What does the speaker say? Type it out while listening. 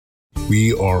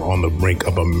We are on the brink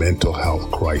of a mental health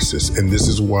crisis, and this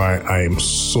is why I am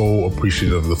so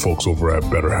appreciative of the folks over at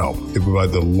BetterHelp. They provide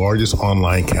the largest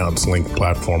online counseling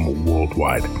platform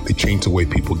worldwide. They change the way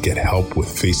people get help with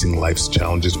facing life's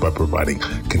challenges by providing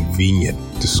convenient,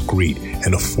 discreet,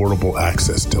 and affordable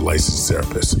access to licensed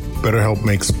therapists. BetterHelp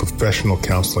makes professional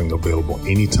counseling available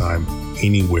anytime,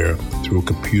 anywhere through a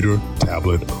computer,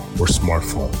 tablet, or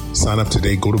smartphone. Sign up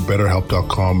today. Go to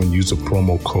BetterHelp.com and use the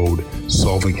promo code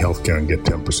SolvingHealthcare and get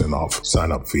 10% off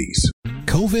sign-up fees.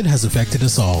 COVID has affected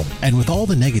us all, and with all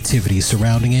the negativity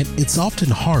surrounding it, it's often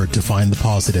hard to find the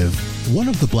positive. One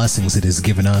of the blessings it has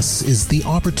given us is the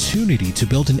opportunity to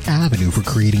build an avenue for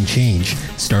creating change,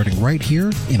 starting right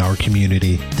here in our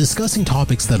community. Discussing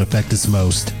topics that affect us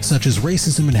most, such as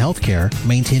racism in healthcare,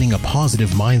 maintaining a positive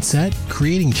mindset,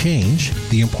 creating change,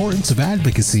 the importance of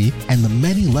advocacy, and the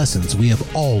many lessons we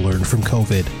have all learned from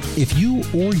COVID. If you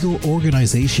or your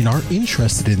organization are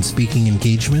interested in speaking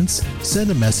engagements, send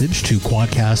a message to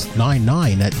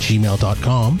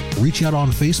quadcast99@gmail.com, reach out on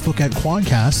Facebook at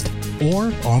Quadcast,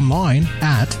 or online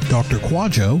at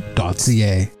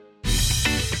drquadjo.ca.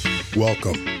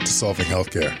 Welcome to Solving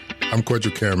Healthcare. I'm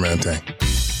Kwadwo Kyeremanteng.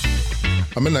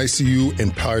 I'm an ICU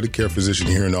and palliative care physician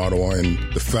here in Ottawa and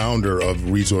the founder of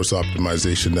Resource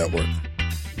Optimization Network.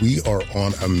 We are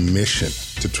on a mission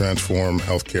to transform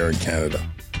healthcare in Canada.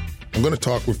 I'm going to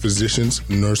talk with physicians,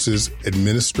 nurses,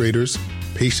 administrators,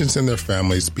 patients and their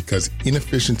families because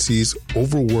inefficiencies,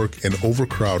 overwork, and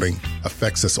overcrowding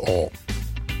affects us all.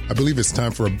 I believe it's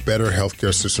time for a better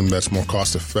healthcare system that's more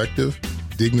cost-effective,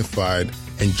 dignified,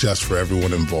 and just for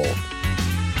everyone involved.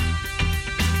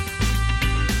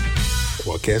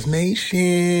 Podcast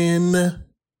Nation.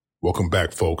 Welcome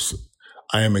back, folks.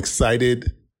 I am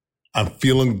excited. I'm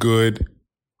feeling good.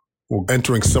 We're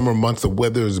entering summer months. The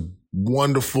weather is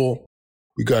wonderful.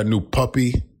 We got a new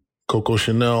puppy, Coco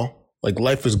Chanel. Like,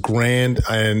 life is grand,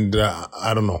 and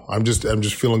I don't know. I'm just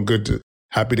feeling good.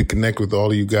 Happy to connect with all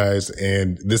of you guys.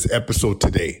 And this episode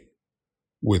today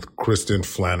with Kristen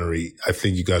Flannery, I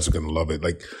think you guys are going to love it.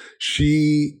 Like,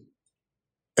 she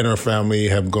and her family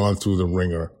have gone through the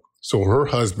ringer. So her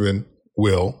husband,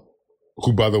 Will,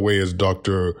 who, by the way, is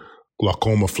Dr.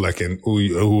 Glaucoma Flecken,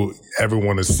 who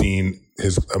everyone has seen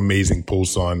his amazing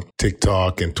posts on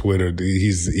TikTok and Twitter.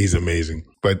 He's amazing.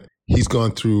 But he's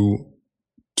gone through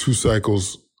 2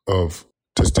 cycles of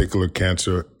testicular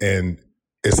cancer and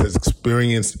has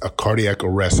experienced a cardiac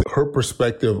arrest. Her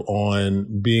perspective on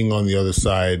being on the other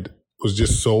side was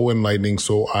just so enlightening,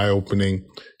 so eye-opening.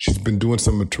 She's been doing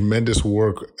some tremendous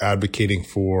work advocating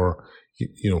for,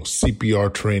 CPR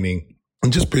training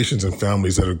and just patients and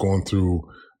families that are going through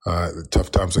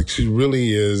tough times. Like, she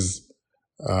really is,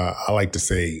 I like to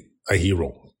say, a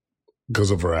hero because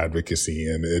of her advocacy,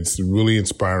 and it's really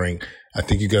inspiring. I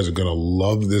think you guys are going to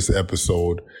love this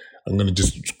episode. I'm going to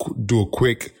just do a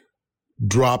quick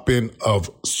drop-in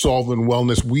of Solving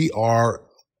Wellness. We are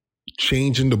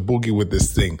changing the boogie with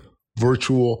this thing.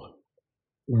 Virtual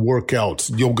workouts,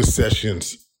 yoga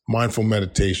sessions, mindful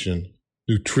meditation,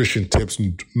 nutrition tips,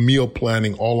 meal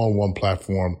planning, all on one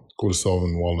platform. Go to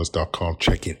solvingwellness.com.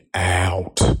 Check it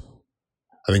out.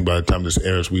 I think by the time this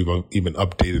airs, we've even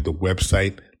updated the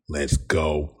website. Let's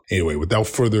go. Anyway, without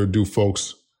further ado,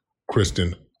 folks,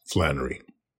 Kristen Flannery.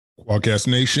 Podcast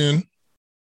Nation.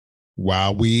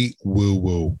 Wow, we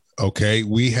woo-woo. Okay,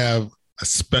 we have a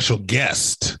special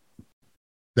guest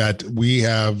that we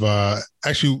have.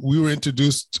 Actually, we were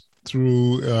introduced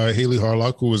through Haley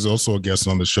Harlock, who was also a guest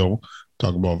on the show,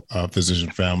 talking about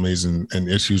physician families and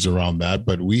issues around that.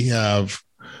 But we have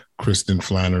Kristen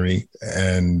Flannery,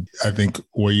 and I think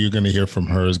what you're going to hear from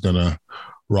her is going to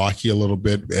rock you a little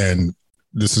bit. And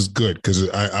this is good because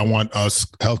I want us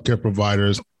healthcare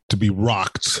providers to be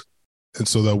rocked, and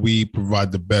so that we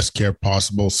provide the best care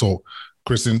possible. So,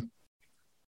 Kristen,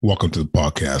 welcome to the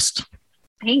podcast.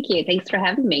 Thank you. Thanks for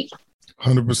having me.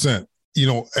 100%.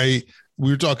 We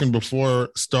were talking before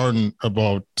starting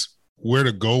about where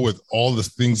to go with all the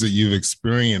things that you've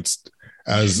experienced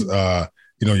as,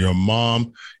 your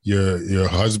mom, your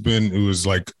husband, who is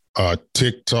like a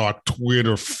TikTok,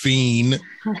 Twitter fiend.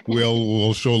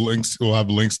 We'll show links. We'll have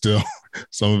links to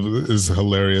some of his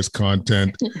hilarious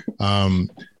content.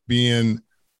 Being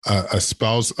a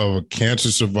spouse of a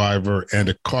cancer survivor and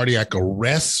a cardiac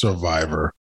arrest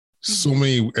survivor. So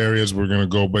many areas we're going to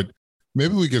go, but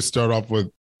maybe we could start off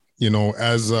with,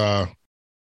 as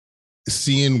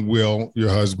seeing Will, your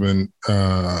husband,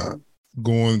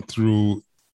 going through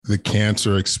the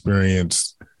cancer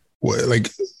experience.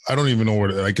 Like, I don't even know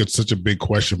it's such a big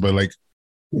question, but like,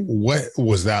 What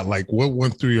was that like? What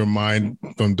went through your mind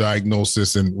from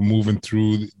diagnosis and moving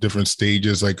through different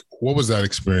stages? Like, what was that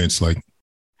experience like?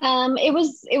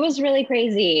 It was really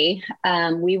crazy.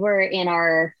 We were in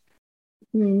our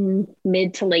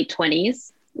mid to late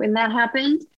 20s when that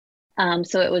happened.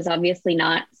 So it was obviously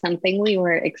not something we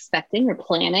were expecting or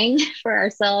planning for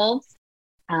ourselves.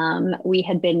 We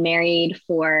had been married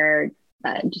for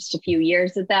just a few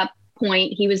years at that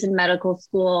point. He was in medical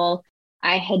school.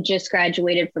 I had just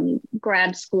graduated from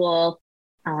grad school,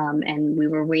 and we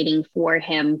were waiting for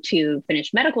him to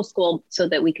finish medical school so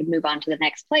that we could move on to the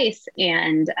next place.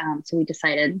 And so we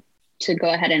decided to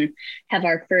go ahead and have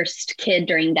our first kid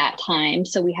during that time.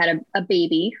 So we had a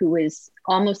baby who was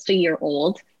almost a year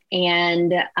old.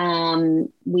 And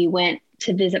we went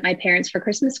to visit my parents for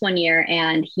Christmas one year,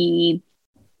 and he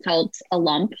felt a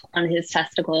lump on his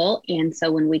testicle. And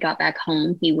so when we got back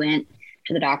home, he went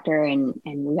to the doctor and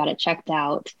we got it checked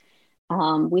out.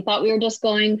 We thought we were just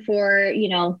going for,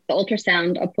 the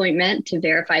ultrasound appointment to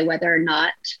verify whether or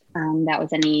not that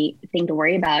was anything to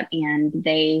worry about. And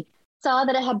they saw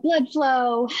that it had blood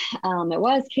flow. It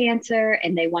was cancer,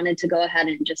 and they wanted to go ahead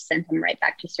and just send him right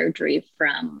back to surgery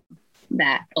from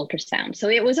that ultrasound. So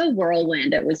it was a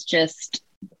whirlwind. It was just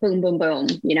boom, boom, boom,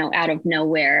 out of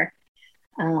nowhere.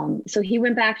 So he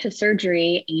went back to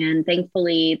surgery, and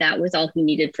thankfully that was all he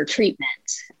needed for treatment.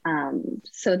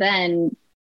 So then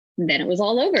it was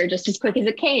all over just as quick as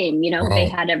it came. Wow. They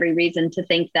had every reason to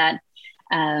think that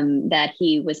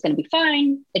he was going to be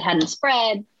fine. It hadn't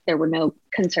spread. There were no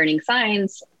concerning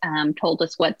signs, told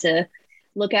us what to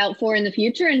look out for in the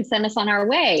future and send us on our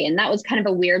way. And that was kind of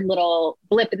a weird little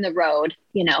blip in the road,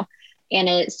 and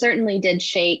it certainly did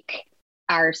shake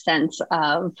our sense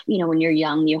of, when you're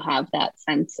young, you have that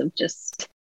sense of just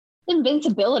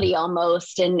invincibility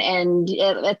almost. And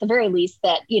at the very least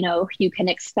that, you can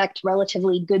expect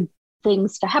relatively good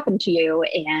things to happen to you,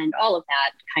 and all of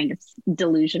that kind of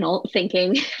delusional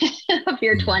thinking of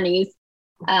your 20s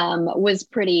was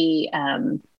pretty,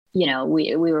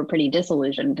 we were pretty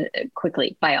disillusioned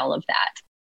quickly by all of that.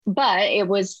 But it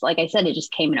was, like I said, it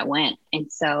just came and it went.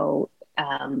 And so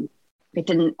it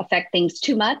didn't affect things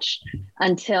too much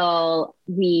until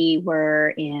we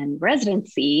were in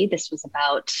residency. This was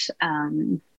about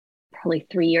probably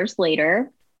 3 years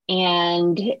later.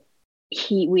 And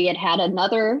we had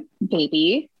another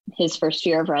baby his first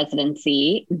year of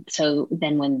residency. So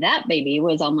then when that baby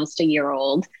was almost a year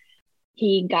old,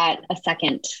 he got a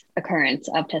second occurrence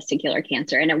of testicular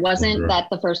cancer. And it wasn't that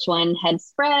the first one had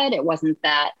spread. It wasn't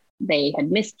that they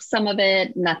had missed some of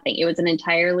it, nothing. It was an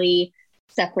entirely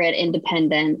separate,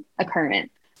 independent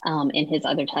occurrence in his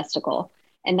other testicle.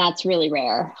 And that's really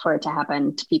rare for it to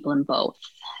happen to people in both.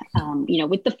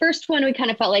 With the first one, we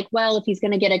kind of felt like, well, if he's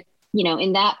going to get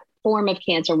in that form of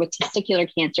cancer with testicular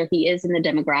cancer, he is in the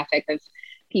demographic of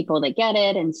people that get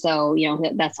it. And so,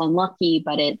 that's unlucky,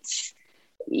 but it's,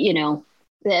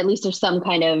 at least there's some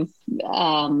kind of,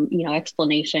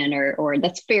 explanation or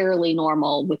that's fairly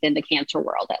normal within the cancer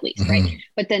world, at least. Mm-hmm. Right.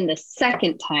 But then the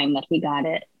second time that he got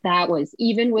it, that was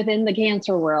even within the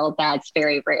cancer world, that's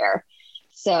very rare.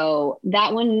 So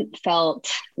that one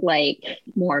felt like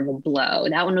more of a blow.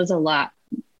 That one was a lot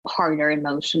harder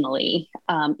emotionally.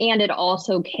 And it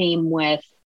also came with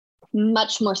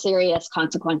much more serious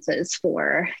consequences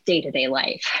for day-to-day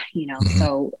life, Mm-hmm.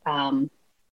 So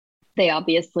they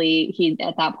obviously, he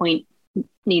at that point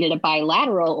needed a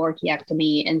bilateral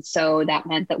orchiectomy. And so that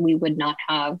meant that we would not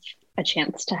have a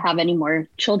chance to have any more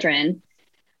children.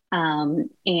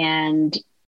 And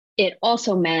it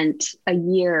also meant a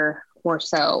year or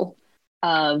so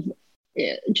of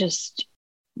just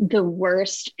the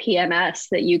worst PMS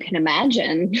that you can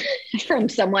imagine from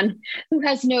someone who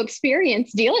has no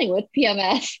experience dealing with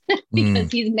PMS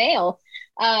because he's male.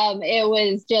 It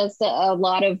was just a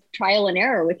lot of trial and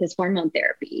error with his hormone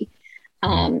therapy.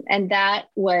 And that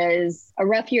was a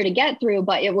rough year to get through,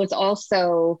 but it was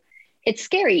also, it's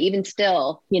scary even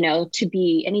still, to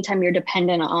be, anytime you're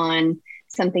dependent on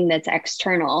something that's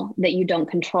external that you don't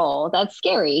control, that's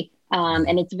scary.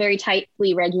 And it's very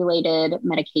tightly regulated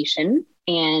medication,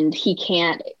 and you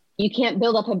can't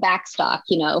build up a backstock,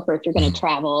 for if you're going to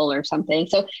travel or something.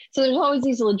 So there's always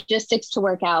these logistics to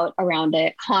work out around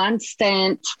it,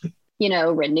 constant,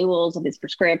 renewals of his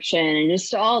prescription, and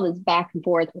just all this back and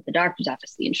forth with the doctor's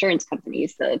office, the insurance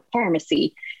companies, the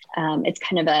pharmacy. It's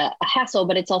kind of a hassle,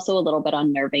 but it's also a little bit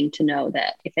unnerving to know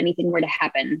that if anything were to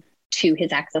happen to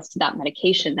his access to that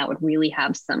medication, that would really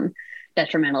have some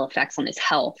detrimental effects on his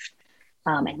health,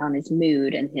 and on his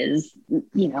mood and his,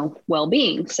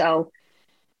 well-being. So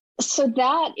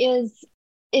that is,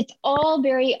 it's all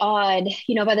very odd.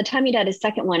 By the time he had his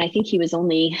second one, I think he was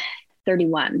only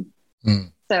 31.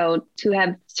 So to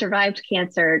have survived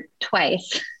cancer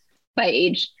twice by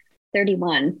age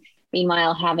 31,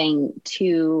 meanwhile having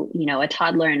two, a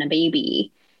toddler and a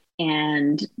baby,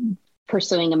 and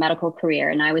pursuing a medical career,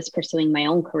 and I was pursuing my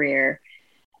own career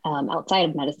outside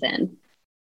of medicine.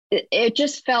 It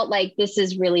just felt like this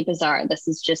is really bizarre. This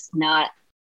is just not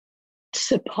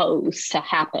supposed to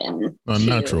happen.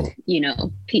 Unnatural.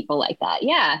 To, people like that.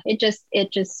 Yeah, it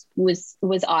just was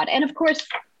odd. And of course,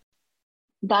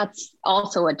 that's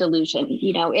also a delusion.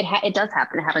 It does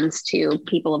happen. It happens to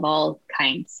people of all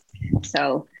kinds.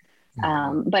 So,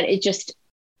 but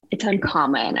it's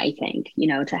uncommon, I think,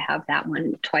 to have that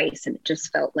one twice. And it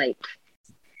just felt like,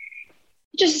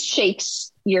 it just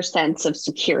shakes your sense of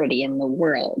security in the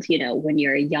world, when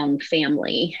you're a young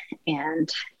family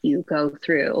and you go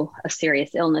through a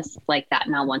serious illness like that,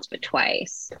 not once, but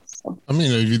twice. So. I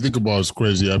mean, if you think about it's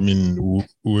crazy. I mean,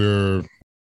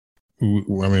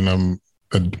 I'm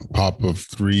a pop of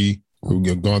three who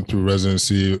have gone through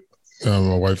residency.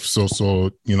 My wife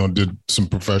also, did some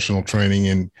professional training,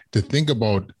 and to think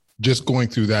about just going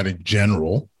through that in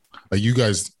general, like you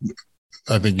guys,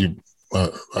 I think you,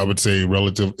 I would say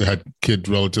had kids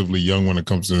relatively young when it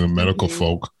comes to the medical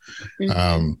folk.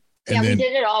 Mm-hmm. We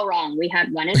did it all wrong. We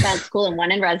had one in med school and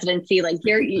one in residency. Like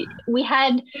we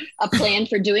had a plan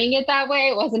for doing it that way.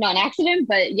 It wasn't on accident,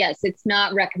 but yes, it's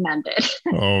not recommended.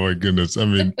 Oh my goodness. I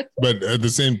mean, but at the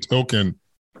same token,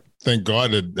 thank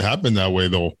God it happened that way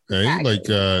though. Eh? Exactly. Like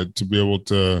to be able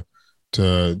to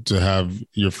have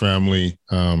your family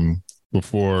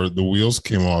before the wheels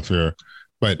came off here.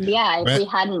 But yeah, if we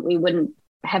hadn't, we wouldn't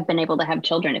have been able to have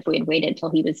children if we had waited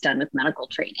till he was done with medical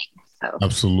training. So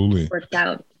absolutely it worked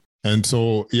out. And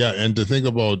so, yeah. And to think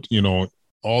about,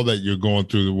 all that you're going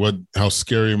through, how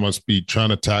scary it must be trying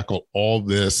to tackle all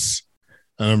this.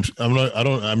 And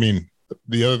I mean,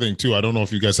 the other thing too, I don't know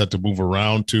if you guys had to move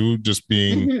around too, just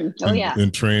being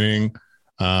in training.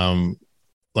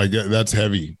 Like that's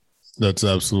heavy. That's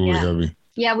absolutely heavy.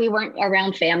 Yeah. We weren't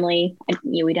around family.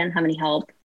 We didn't have any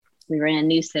help. We were in a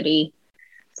new city.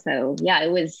 So yeah,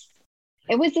 it was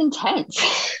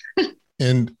intense.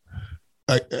 And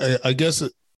I guess,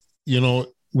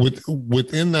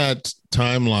 within that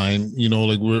timeline,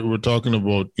 like we're talking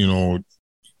about,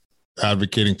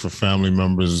 advocating for family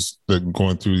members that are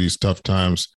going through these tough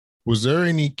times. Was there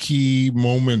any key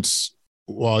moments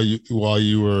while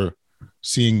you were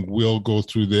seeing Will go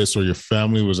through this, or your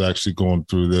family was actually going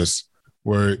through this,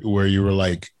 where you were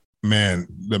like, man,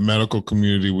 the medical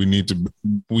community, we need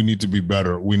to be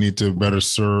better. We need to better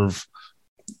serve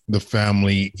the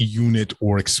family unit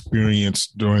or experience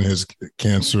during his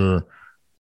cancer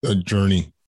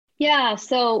journey? Yeah.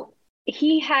 So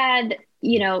he had,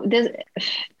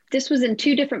 this was in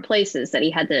two different places that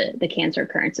he had the cancer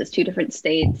occurrences, two different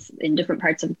states in different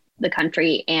parts of the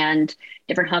country and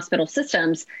different hospital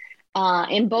systems.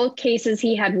 In both cases,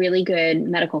 he had really good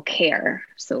medical care.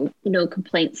 So no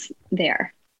complaints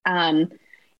there.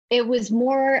 It was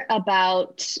more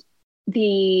about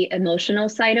the emotional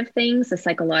side of things, the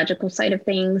psychological side of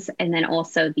things, and then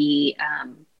also the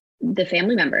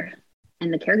family member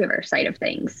and the caregiver side of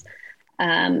things.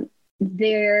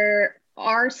 There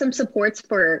are some supports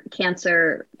for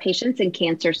cancer patients and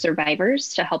cancer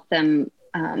survivors to help them,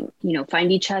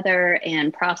 find each other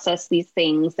and process these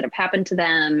things that have happened to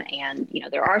them. And,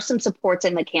 there are some supports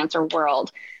in the cancer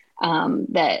world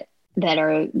that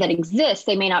exist.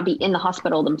 They may not be in the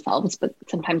hospital themselves, but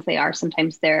sometimes they are.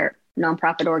 Sometimes they're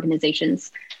nonprofit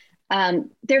organizations.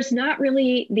 There's not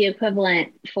really the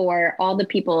equivalent for all the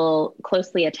people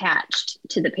closely attached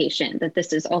to the patient that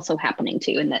this is also happening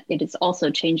to, and that it is also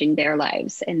changing their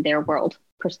lives and their world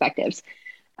perspectives.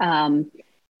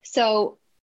 So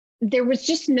there was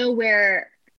just nowhere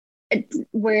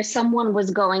where someone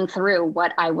was going through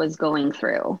what I was going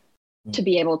through to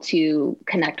be able to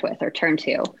connect with or turn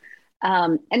to.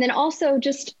 And then also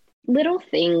just little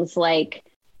things like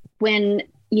when,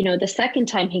 the second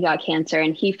time he got cancer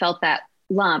and he felt that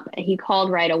lump, he called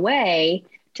right away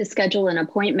to schedule an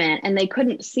appointment, and they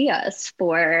couldn't see us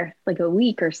for like a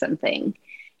week or something.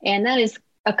 And that is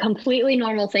a completely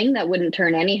normal thing that wouldn't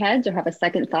turn any heads or have a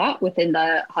second thought within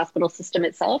the hospital system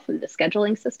itself and the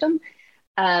scheduling system.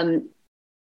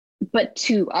 But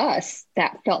to us,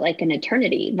 that felt like an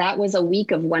eternity. That was a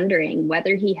week of wondering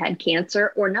whether he had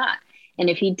cancer or not. And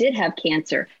if he did have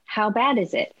cancer, how bad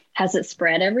is it? Has it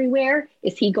spread everywhere?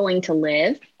 Is he going to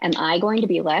live? Am I going to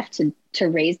be left to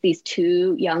raise these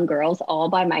two young girls all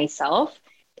by myself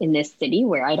in this city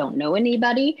where I don't know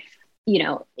anybody?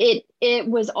 It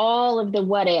was all of the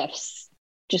what ifs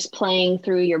just playing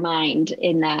through your mind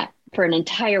in that for an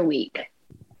entire week.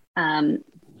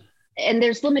 and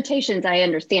there's limitations, I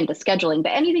understand, to scheduling,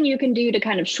 but anything you can do to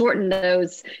kind of shorten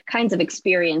those kinds of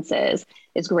experiences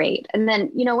is great. And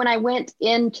then, when I went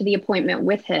into the appointment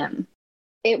with him,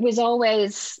 it was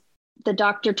always the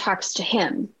doctor talks to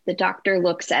him. The doctor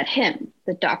looks at him.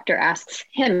 The doctor asks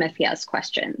him if he has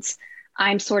questions.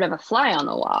 I'm sort of a fly on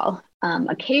the wall.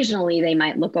 Occasionally, they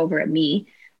might look over at me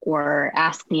or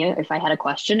ask me if I had a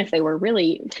question, if they were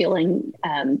really feeling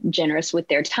generous with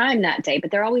their time that day.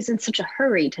 But they're always in such a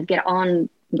hurry to get on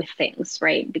with things,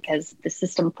 right? Because the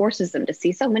system forces them to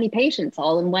see so many patients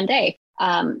all in one day,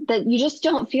 that you just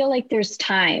don't feel like there's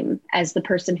time as the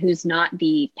person who's not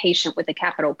the patient with a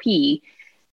capital P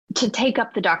to take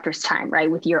up the doctor's time,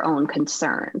 right, with your own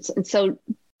concerns. And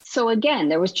so again,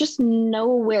 there was just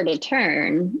nowhere to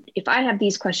turn. If I have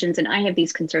these questions and I have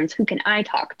these concerns, who can I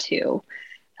talk to?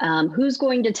 Who's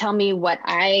going to tell me what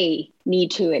I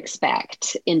need to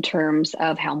expect in terms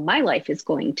of how my life is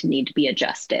going to need to be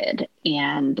adjusted,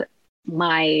 and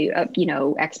my,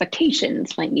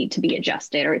 expectations might need to be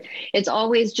adjusted? Or it's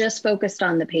always just focused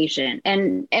on the patient,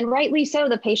 and rightly so.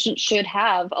 The patient should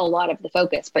have a lot of the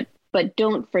focus, but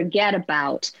don't forget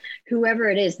about whoever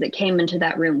it is that came into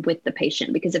that room with the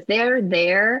patient, because if they're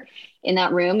there in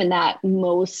that room in that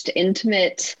most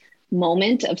intimate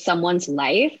moment of someone's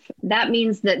life, that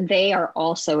means that they are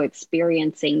also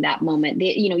experiencing that moment.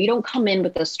 You don't come in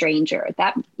with a stranger.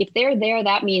 That if they're there,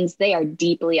 that means they are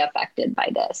deeply affected by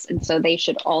this. And so they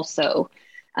should also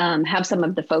have some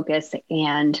of the focus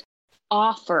and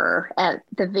offer, at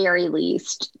the very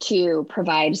least, to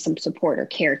provide some support or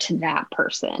care to that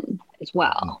person as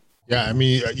well. Yeah, I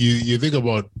mean, you think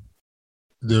about,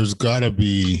 there's got to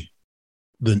be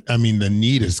the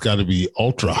need has got to be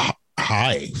ultra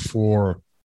high for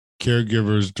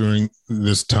caregivers during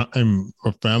this time,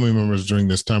 or family members during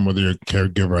this time, whether you're a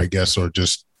caregiver, I guess, or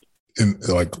just in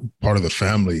like part of the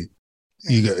family.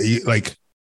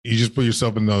 You just put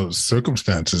yourself in those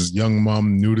circumstances. Young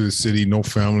mom, new to the city, no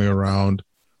family around.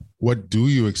 What do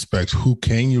you expect? Who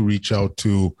can you reach out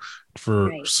to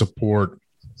for support?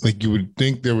 Like, you would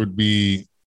think there would be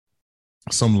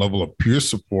some level of peer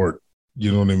support,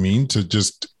 you know what I mean, to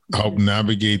just help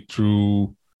navigate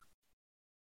through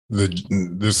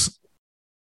this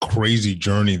crazy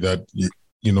journey that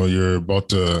you're about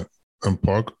to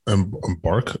embark.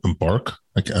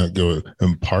 I can't go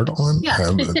impart on. Yeah,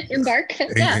 embark.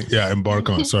 Yeah, embark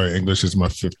on. Sorry, English is my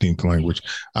 15th language.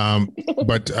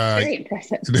 But very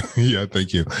impressive. Yeah,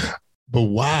 thank you. But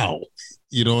wow,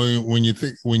 when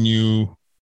you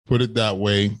put it that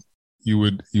way, you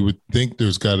would think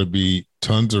there's got to be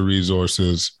tons of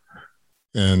resources,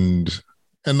 and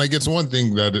like, it's one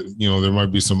thing that there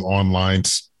might be some online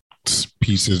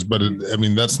pieces, but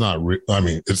that's not.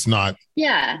 It's not.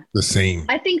 Yeah. The same.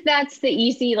 I think that's the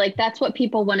easy, that's what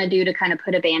people want to do, to kind of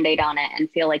put a Band-Aid on it and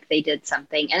feel like they did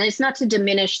something. And it's not to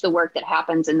diminish the work that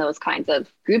happens in those kinds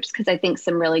of groups, because I think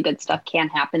some really good stuff can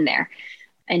happen there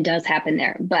and does happen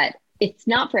there, but it's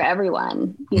not for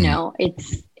everyone.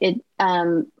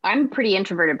 I'm a pretty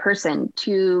introverted person.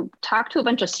 To talk to a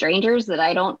bunch of strangers that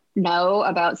I don't know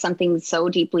about something so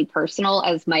deeply personal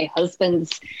as my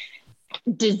husband's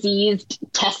diseased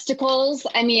testicles,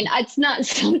 it's not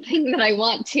something that I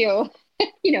want to,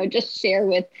 just share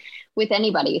with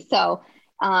anybody. So,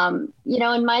 in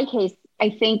my case,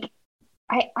 I think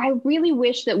I really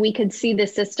wish that we could see the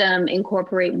system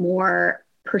incorporate more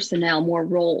personnel, more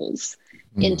roles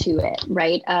into it,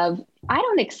 right? I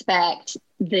don't expect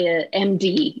the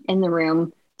MD in the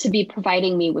room to be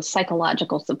providing me with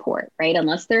psychological support, right?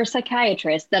 Unless they're a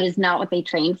psychiatrist, that is not what they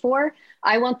trained for.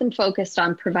 I want them focused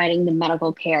on providing the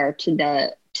medical care to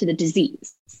the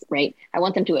disease, right? I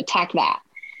want them to attack that.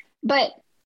 But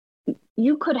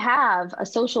you could have a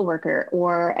social worker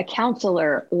or a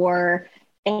counselor or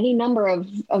any number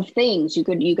of things. You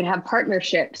could have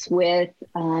partnerships with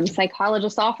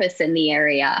psychologist's office in the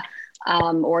area,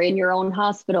 or in your own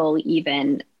hospital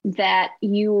even, that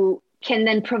you can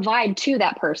then provide to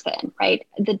that person, right?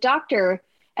 The doctor,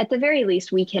 at the very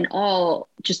least, we can all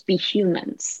just be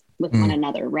humans with one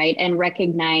another, right? And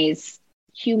recognize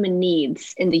human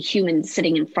needs in the human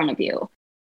sitting in front of you.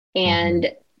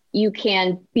 And you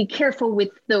can be careful with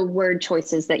the word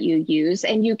choices that you use,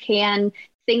 and you can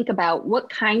think about what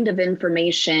kind of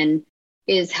information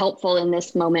is helpful in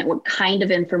this moment, what kind of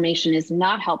information is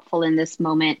not helpful in this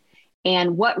moment,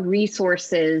 and what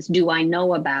resources do I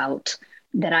know about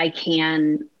that I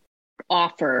can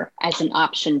offer as an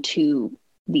option to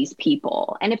these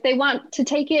people. And if they want to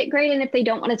take it, great. And if they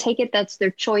don't want to take it, that's their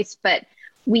choice. But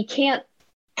we can't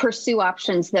pursue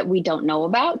options that we don't know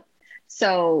about.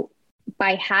 So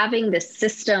by having the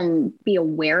system be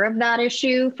aware of that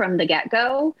issue from the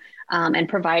get-go, and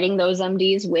providing those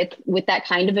MDs with that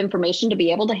kind of information to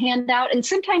be able to hand out. And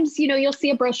sometimes, you'll see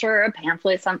a brochure or a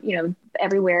pamphlet,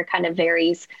 everywhere kind of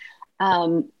varies.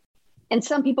 And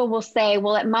some people will say,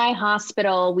 well, at my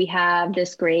hospital, we have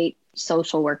this great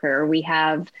social worker. We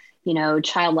have,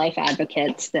 child life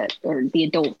advocates or the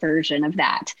adult version of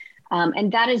that.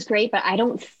 And that is great, but I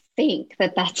don't think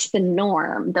that that's the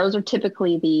norm. Those are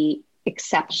typically the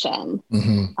exception.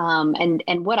 Mm-hmm.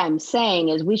 And what I'm saying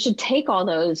is we should take all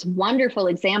those wonderful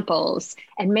examples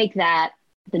and make that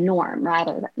the norm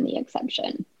rather than the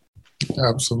exception.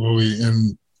 Absolutely.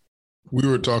 And we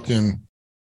were talking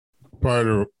prior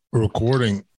to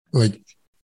recording, like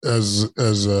as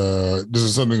this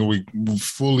is something we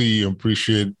fully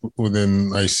appreciate within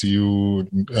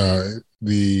ICU,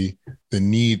 the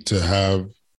need to have,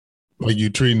 like, you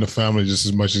treating the family just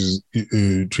as much as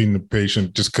treating the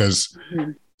patient, just because,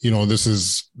 mm-hmm.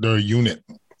 They're a unit.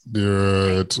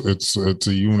 It's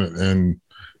a unit. And,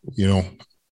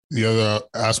 the other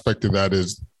aspect of that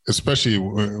is, especially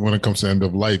when it comes to end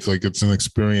of life, like, it's an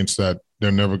experience that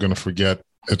they're never going to forget.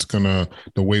 The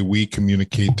way we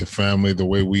communicate to family, the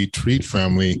way we treat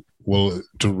family will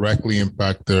directly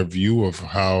impact their view of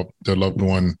how their loved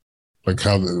one, like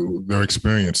how their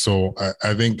experience. So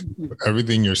I think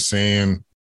everything you're saying,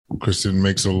 Kristen,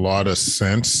 makes a lot of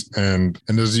sense. And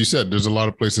as you said, there's a lot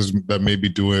of places that maybe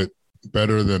do it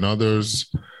better than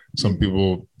others. Some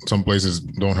places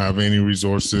don't have any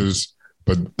resources,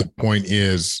 but the point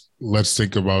is, let's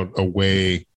think about a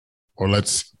way, or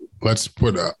let's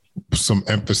put some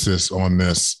emphasis on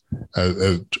this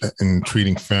in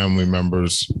treating family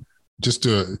members, just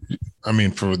for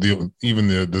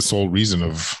the sole reason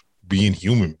of being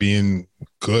human, being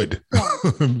good,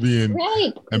 being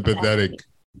right. empathetic.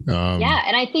 And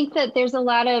I think that there's a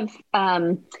lot of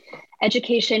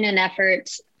education and effort,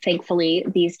 thankfully,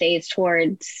 these days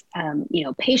towards,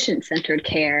 patient-centered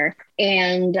care.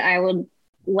 And I would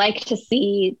like to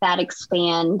see that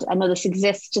expand. I know this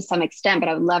exists to some extent, but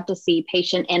I would love to see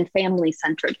patient and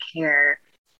family-centered care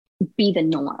be the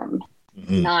norm,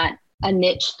 mm-hmm. not a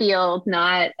niche field,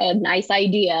 not a nice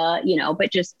idea,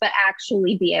 but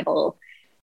actually be able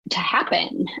to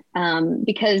happen.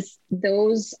 Because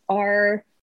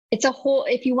it's a whole,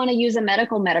 if you want to use a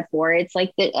medical metaphor, it's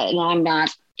like and I'm not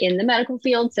in the medical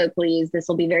field, so please, this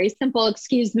will be very simple.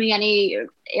 Excuse me, any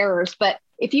errors, but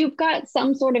if you've got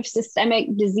some sort of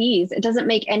systemic disease, it doesn't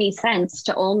make any sense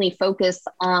to only focus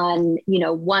on,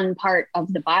 one part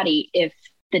of the body if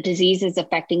the disease is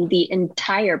affecting the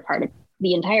entire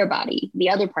body, the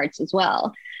other parts as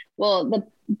well. Well,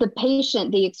 the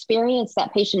patient, the experience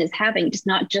that patient is having does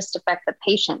not just affect the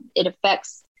patient. It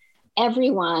affects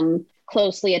everyone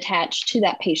closely attached to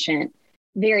that patient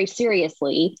very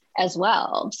seriously as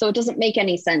well. So it doesn't make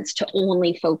any sense to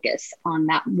only focus on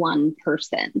that one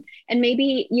person. And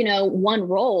maybe, one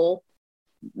role,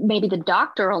 maybe the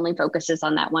doctor only focuses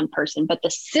on that one person, but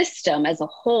the system as a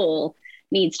whole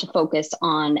needs to focus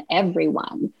on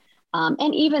everyone.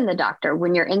 And even the doctor,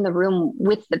 when you're in the room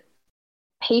with the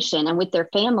patient and with their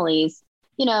families,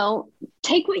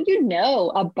 take what you know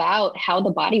about how the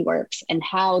body works and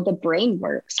how the brain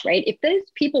works, right? If those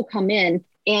people come in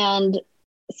and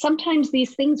sometimes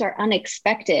these things are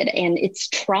unexpected and it's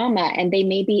trauma and they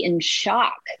may be in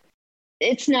shock,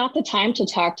 it's not the time to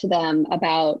talk to them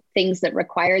about things that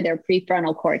require their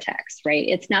prefrontal cortex, right?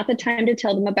 It's not the time to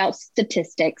tell them about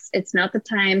statistics. It's not the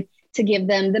time to give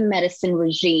them the medicine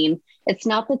regime. It's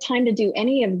not the time to do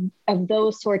any of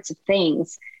those sorts of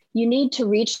things. You need to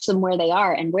reach them where they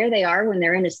are, and where they are when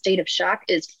they're in a state of shock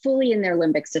is fully in their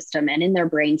limbic system and in their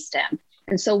brainstem.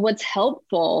 And so what's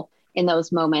helpful in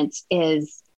those moments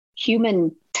is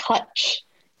human touch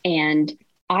and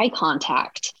eye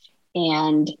contact.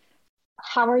 And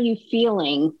how are you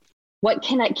feeling? What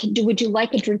can I do? Would you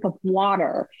like a drink of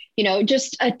water?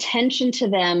 Just attention to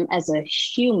them as a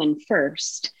human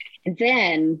first. And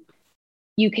then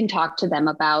you can talk to them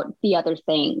about the other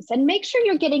things, and make sure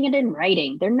you're getting it in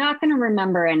writing. They're not going to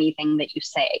remember anything that you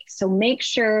say. So make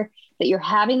sure that you're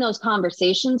having those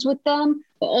conversations with them,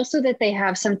 but also that they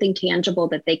have something tangible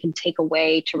that they can take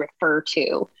away to refer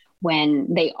to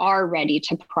when they are ready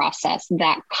to process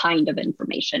that kind of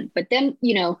information. But then,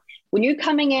 when you're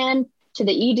coming in to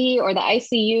the ED or the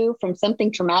ICU from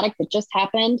something traumatic that just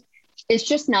happened, it's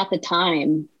just not the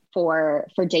time for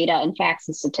data and facts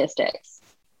and statistics.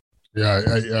 Yeah,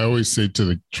 I always say to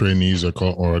the trainees, I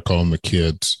call them the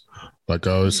kids. Like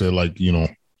I always say,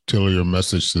 tailor your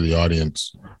message to the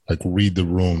audience. Like, read the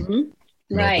room.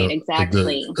 Mm-hmm. Right,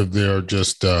 exactly. If they're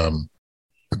just if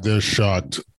they're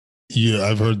shocked. Yeah,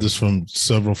 I've heard this from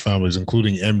several families,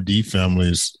 including MD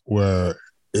families, where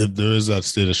if there is that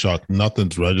state of shock,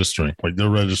 nothing's registering. Like they're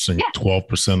registering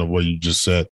 12% of what you just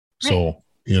said. So,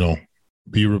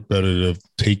 be repetitive,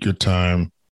 take your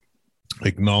time,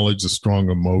 acknowledge the strong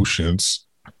emotions.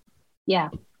 Yeah.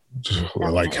 Just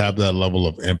like have that level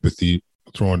of empathy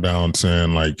thrown down,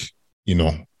 saying like,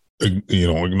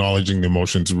 acknowledging the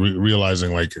emotions,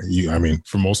 realizing like,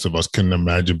 for most of us can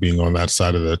imagine being on that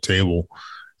side of the table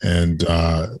and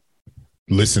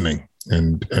listening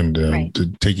and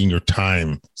taking your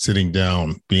time, sitting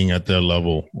down, being at their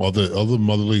level, all the other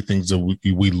motherly things that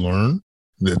we learn,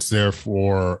 that's there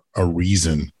for a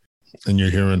reason. And you're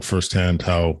hearing firsthand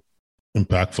how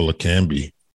impactful it can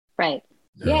be. Right.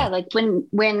 Yeah. Like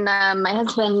when my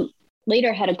husband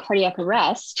later had a cardiac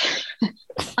arrest,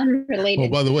 unrelated. Oh,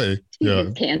 by the way, to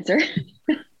his cancer.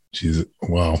 Jesus.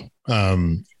 Wow.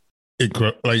 We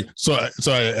could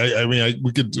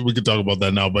talk about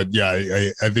that now, but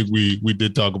yeah, I think we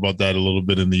did talk about that a little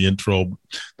bit in the intro.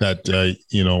 That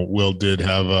Will did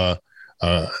have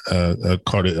a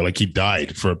cardiac, like he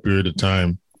died for a period of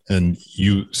time, and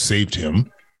you saved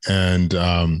him. And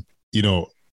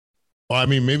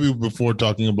maybe before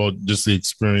talking about just the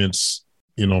experience,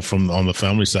 from on the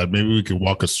family side, maybe we could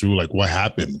walk us through like what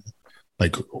happened.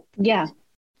 Like, yeah.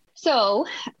 So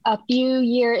a few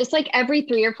years, it's like every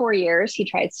 3 or 4 years, he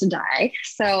tries to die.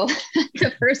 So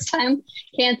the first time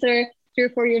cancer, 3 or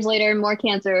 4 years later, more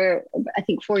cancer, I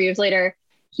think 4 years later,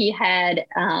 he had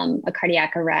a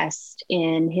cardiac arrest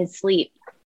in his sleep.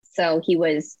 So he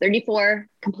was 34,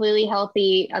 completely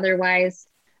healthy. Otherwise,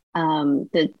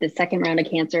 the second round of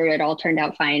cancer, it all turned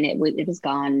out fine. It was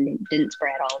gone. It didn't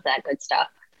spread, all of that good stuff.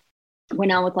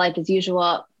 Went on with life as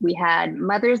usual. We had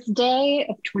Mother's Day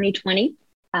of 2020.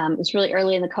 It was really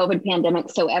early in the COVID pandemic,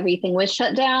 so everything was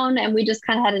shut down, and we just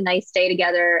kind of had a nice day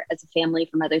together as a family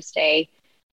for Mother's Day.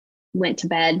 Went to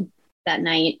bed that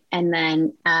night, and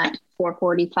then at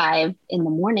 4:45 in the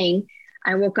morning,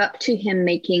 I woke up to him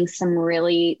making some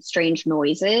really strange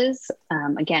noises.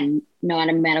 Again, not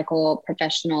a medical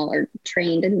professional or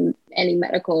trained in any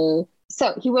medical.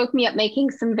 So he woke me up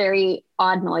making some very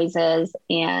odd noises,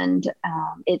 and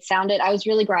it sounded, I was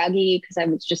really groggy because I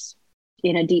was just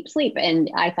in a deep sleep,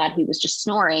 and I thought he was just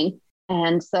snoring.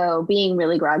 And so being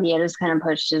really groggy, I just kind of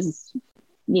pushed his,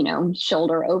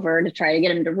 shoulder over to try to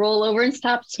get him to roll over and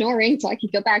stop snoring so I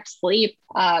could go back to sleep.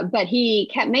 But he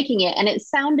kept making it, and it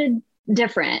sounded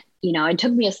different. It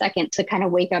took me a second to kind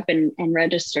of wake up and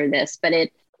register this, but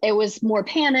it was more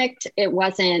panicked. It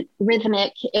wasn't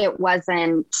rhythmic. It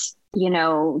wasn't,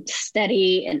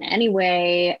 steady in any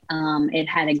way. It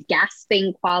had a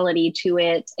gasping quality to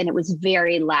it, and it was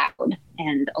very loud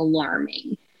and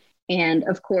alarming. And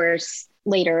of course,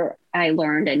 later I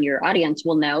learned, and your audience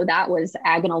will know, that was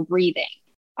agonal breathing.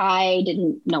 I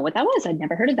didn't know what that was. I'd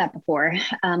never heard of that before,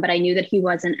 but I knew that he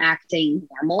wasn't acting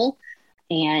normal,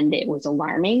 and it was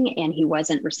alarming, and he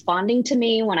wasn't responding to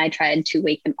me when I tried to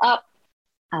wake him up.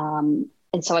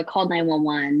 And so I called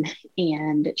 911,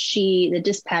 and the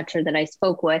dispatcher that I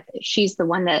spoke with, she's the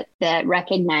one that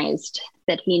recognized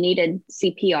that he needed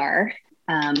CPR.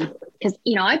 Because,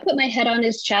 I put my head on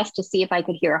his chest to see if I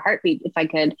could hear a heartbeat, if I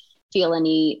could feel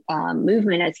any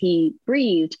movement as he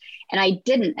breathed. And I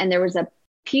didn't. And there was a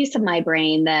piece of my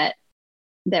brain that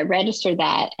registered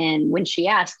that. And when she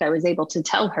asked, I was able to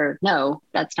tell her, no,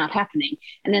 that's not happening.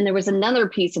 And then there was another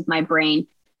piece of my brain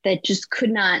that just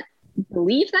could not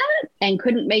believe that and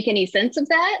couldn't make any sense of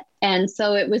that. And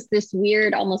so it was this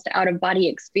weird, almost out of body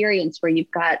experience where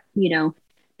you've got,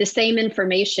 the same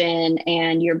information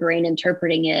and your brain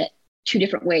interpreting it 2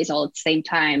 different ways all at the same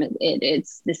time.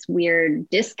 It's this weird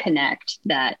disconnect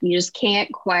that you just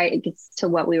can't quite, it gets to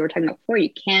what we were talking about before.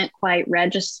 You can't quite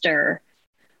register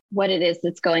what it is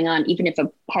that's going on, even if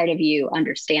a part of you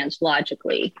understands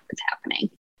logically what's happening.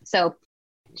 So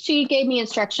she gave me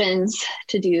instructions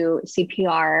to do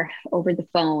CPR over the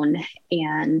phone,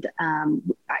 and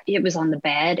it was on the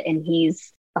bed, and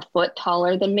he's a foot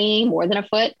taller than me, more than a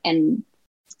foot, and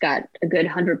he's got a good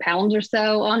 100 pounds or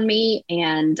so on me.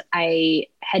 And I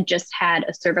had just had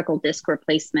a cervical disc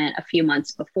replacement a few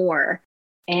months before.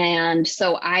 And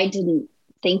so I didn't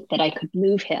think that I could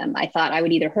move him. I thought I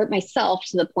would either hurt myself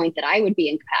to the point that I would be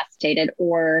incapacitated,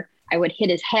 or I would hit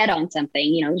his head on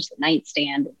something, just a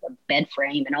nightstand, a bed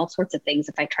frame, and all sorts of things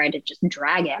if I tried to just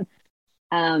drag him.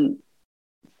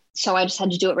 So I just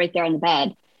had to do it right there on the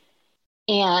bed.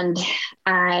 And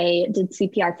I did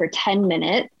CPR for 10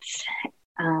 minutes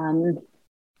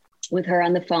with her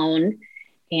on the phone,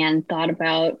 and thought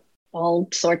about all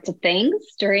sorts of things.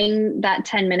 During that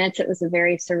 10 minutes, it was a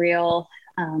very surreal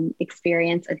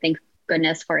experience. I thank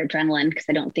goodness for adrenaline, because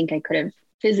I don't think I could have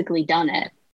physically done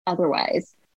it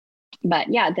otherwise. But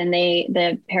yeah, then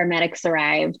the paramedics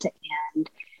arrived and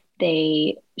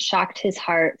they shocked his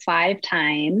heart 5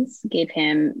 times, gave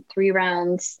him 3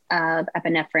 rounds of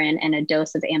epinephrine and a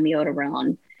dose of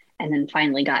amiodarone, and then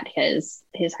finally got his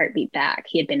heartbeat back.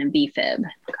 He had been in VFib,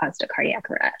 caused a cardiac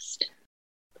arrest.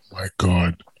 My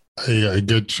God, I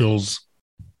get chills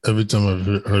every time I've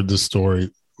heard this story.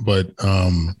 But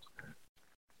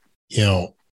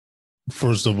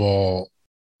first of all,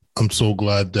 I'm so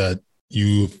glad that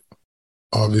you've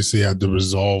obviously had the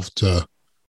resolve to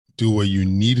do what you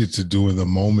needed to do in the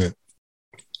moment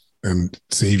and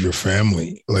save your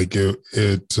family. Like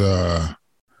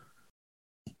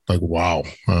wow.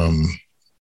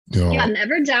 Yeah,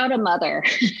 never doubt a mother.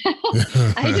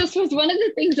 I just was one of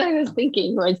the things I was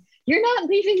thinking was, you're not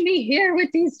leaving me here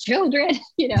with these children,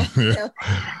 So,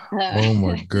 oh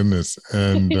my goodness.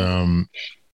 And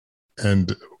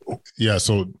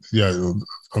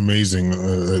amazing.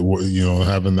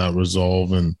 Having that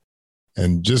resolve and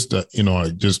just I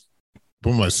just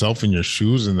put myself in your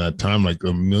shoes in that time, like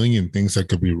a million things that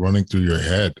could be running through your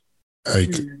head,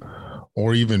 like,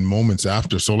 or even moments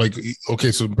after. So like,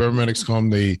 okay, so paramedics come,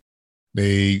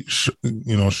 they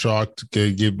shocked,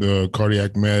 gave the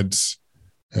cardiac meds,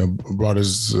 and brought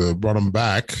him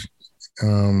back.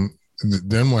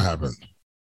 Then what happened?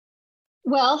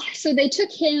 Well, so they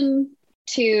took him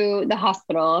to the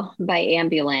hospital by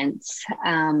ambulance.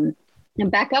 And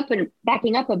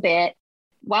backing up a bit,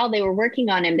 while they were working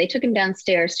on him, they took him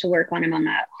downstairs to work on him on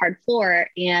that hard floor.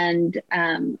 And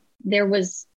there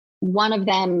was one of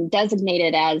them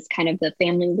designated as kind of the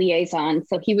family liaison.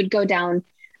 So he would go down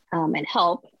and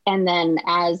help. And then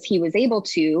as he was able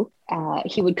to,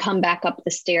 he would come back up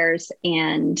the stairs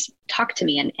and talk to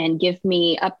me and give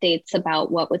me updates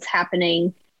about what was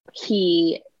happening.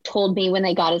 He told me when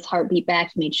they got his heartbeat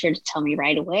back, he made sure to tell me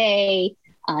right away.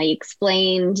 He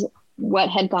explained what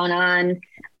had gone on.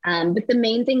 But the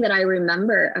main thing that I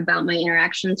remember about my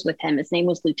interactions with him, his name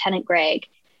was Lieutenant Greg,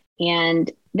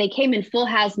 and they came in full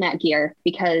hazmat gear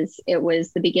because it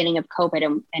was the beginning of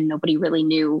COVID and nobody really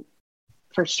knew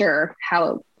for sure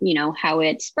how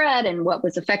it spread and what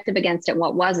was effective against it and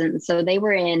what wasn't. So they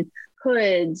were in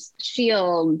hoods,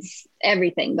 shields,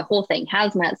 everything, the whole thing,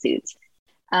 hazmat suits.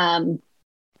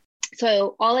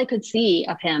 So all I could see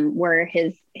of him were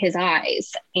his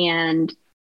eyes. And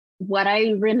what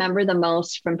I remember the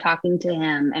most from talking to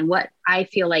him and what I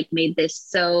feel like made this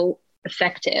so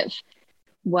effective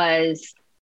was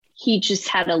he just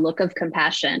had a look of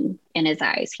compassion in his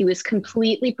eyes. He was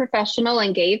completely professional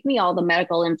and gave me all the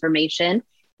medical information.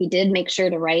 He did make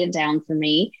sure to write it down for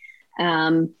me.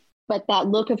 But that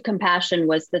look of compassion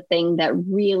was the thing that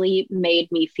really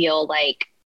made me feel like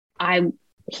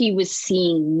he was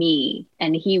seeing me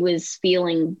and he was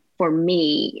feeling for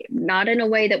me, not in a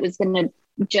way that was going to,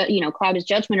 cloud his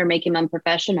judgment or make him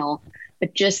unprofessional,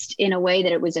 but just in a way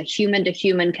that it was a human to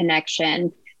human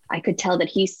connection. I could tell that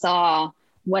he saw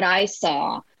what I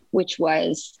saw, which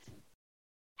was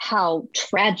how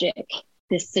tragic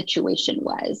this situation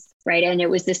was, right? And it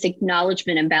was this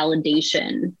acknowledgement and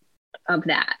validation of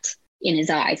that in his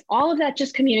eyes. All of that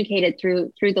just communicated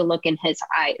through the look in his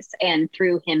eyes and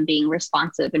through him being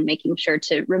responsive and making sure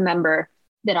to remember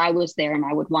that I was there and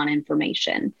I would want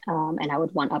information and I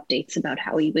would want updates about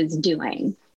how he was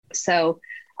doing. So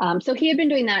he had been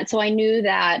doing that. So I knew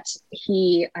that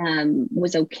he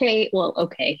was okay. Well,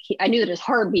 okay. I knew that his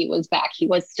heartbeat was back. He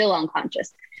was still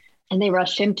unconscious. And they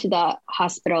rushed him to the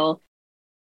hospital.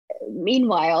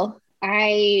 Meanwhile,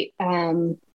 I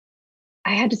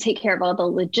had to take care of all the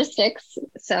logistics.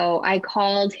 So I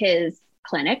called his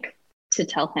clinic to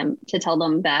tell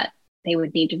them that they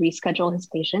would need to reschedule his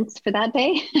patients for that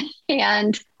day.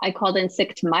 And I called in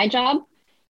sick to my job.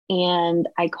 And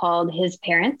I called his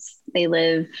parents. They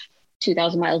live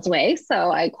 2,000 miles away.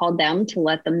 So I called them to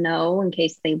let them know in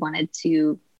case they wanted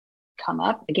to come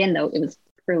up. Again, though, it was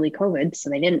early COVID,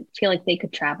 so they didn't feel like they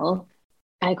could travel.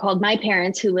 I called my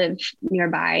parents who live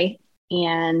nearby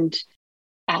and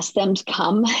asked them to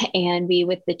come and be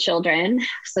with the children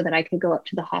so that I could go up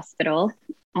to the hospital.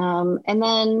 And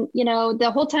then,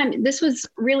 the whole time, this was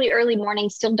really early morning,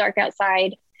 still dark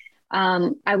outside.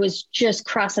 I was just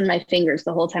crossing my fingers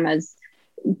the whole time I was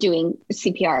doing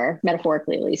CPR,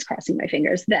 metaphorically, at least crossing my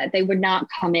fingers, that they would not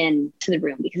come in to the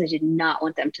room because I did not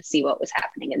want them to see what was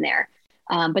happening in there.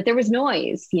 But there was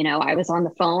noise, I was on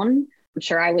the phone. I'm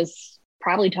sure I was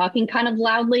probably talking kind of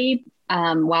loudly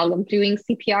while I'm doing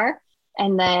CPR.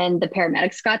 And then the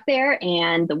paramedics got there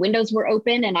and the windows were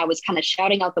open and I was kind of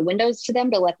shouting out the windows to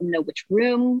them to let them know which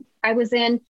room I was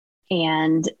in.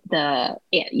 And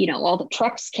all the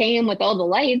trucks came with all the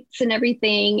lights and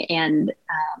everything. And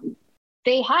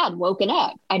they had woken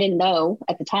up. I didn't know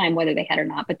at the time whether they had or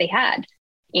not, but they had.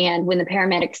 And when the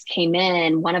paramedics came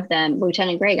in, one of them,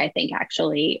 Lieutenant Greg, I think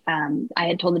actually, I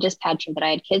had told the dispatcher that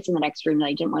I had kids in the next room and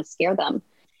I didn't want to scare them.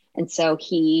 And so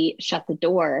he shut the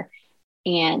door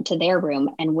and to their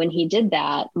room. And when he did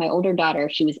that, my older daughter,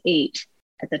 she was 8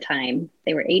 at the time.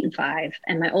 They were 8 and 5.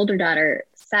 And my older daughter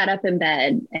sat up in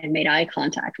bed and made eye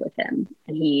contact with him.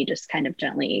 And he just kind of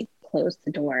gently closed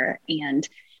the door. And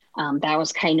that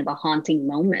was kind of a haunting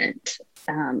moment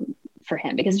for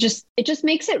him, because it just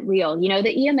makes it real. You know,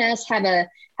 the EMS have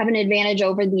an advantage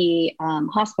over the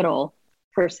hospital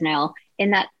personnel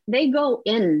in that they go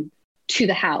in to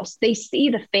the house. They see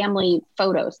the family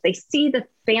photos. They see the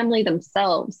family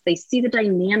themselves. They see the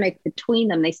dynamic between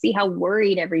them. They see how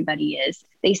worried everybody is.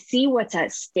 They see what's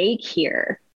at stake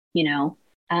here. You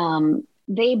know,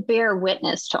 they bear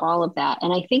witness to all of that.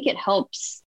 And I think it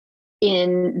helps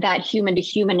in that human to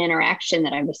human interaction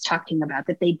that I was talking about,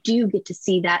 that they do get to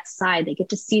see that side. They get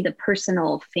to see the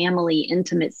personal, family,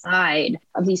 intimate side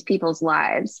of these people's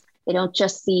lives. They don't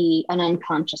just see an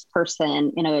unconscious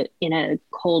person in a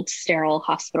cold, sterile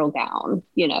hospital gown,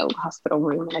 you know, hospital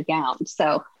room in a gown.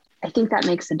 So I think that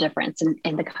makes a difference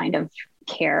in the kind of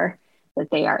care that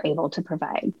they are able to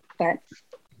provide. But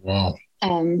wow.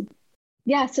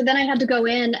 Yeah. So then I had to go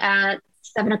in at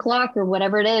 7:00 or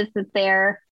whatever it is that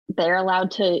they're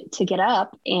allowed to get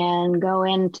up and go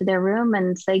into their room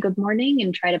and say good morning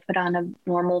and try to put on a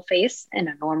normal face and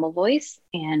a normal voice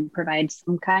and provide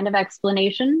some kind of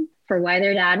explanation for why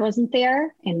their dad wasn't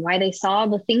there and why they saw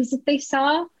the things that they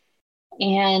saw.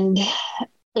 And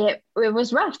it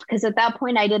was rough because at that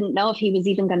point I didn't know if he was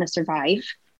even going to survive.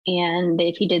 And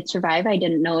if he did survive, I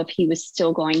didn't know if he was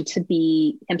still going to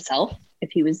be himself,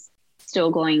 if he was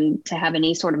still going to have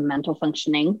any sort of mental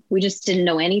functioning. We just didn't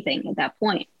know anything at that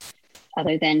point,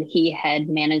 other than he had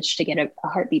managed to get a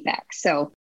heartbeat back.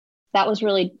 So that was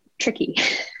really tricky.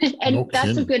 And No that's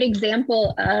kidding. a good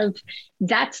example of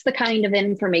that's the kind of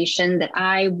information that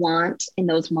I want in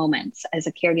those moments as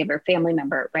a caregiver, family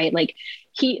member, right? Like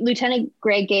Lieutenant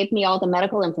Greg gave me all the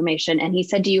medical information and he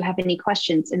said, do you have any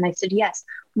questions? And I said, yes.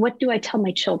 What do I tell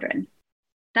my children?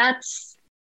 That's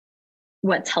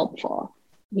what's helpful,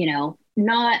 you know,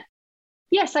 not,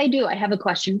 yes, I do. I have a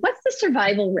question. What's the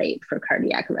survival rate for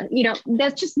cardiac arrest? You know,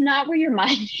 that's just not where your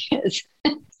mind is.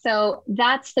 So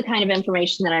that's the kind of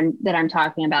information that I'm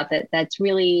talking about. That's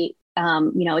really,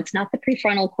 you know, it's not the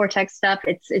prefrontal cortex stuff.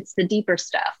 It's the deeper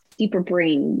stuff, deeper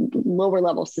brain, lower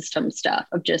level system stuff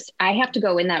of just, I have to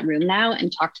go in that room now and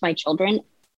talk to my children.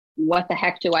 What the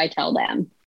heck do I tell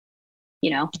them?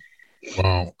 You know?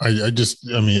 Wow. I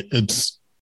mean, it's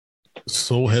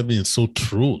so heavy and so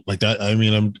true. Like that. I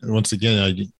mean, I'm once again,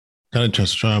 I kind of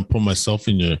just try and put myself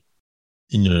in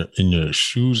your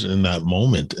shoes in that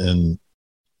moment. And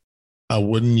I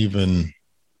wouldn't even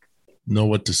know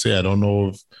what to say. I don't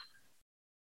know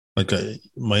if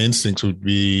my instincts would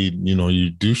be, you know,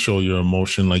 you do show your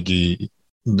emotion, like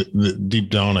deep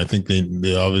down, I think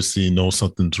they obviously know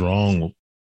something's wrong.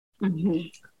 Mm-hmm.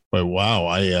 But wow,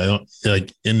 I don't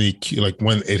like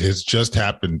when it has just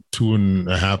happened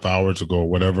 2.5 hours ago,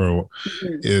 whatever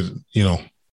Mm-hmm. is, you know,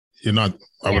 you're not,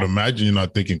 I would imagine you're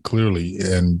not thinking clearly.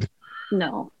 And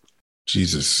No.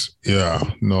 Jesus. Yeah,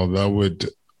 no, that would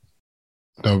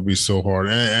be so hard.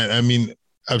 And I mean,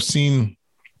 I've seen,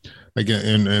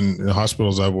 again, in the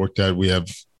hospitals I've worked at, we have,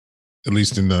 at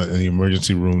least in the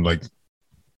emergency room, like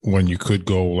when you could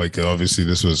go, like obviously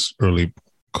this was early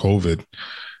COVID,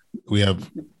 we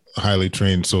have highly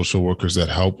trained social workers that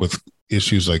help with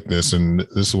issues like this. And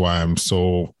this is why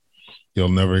you'll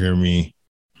never hear me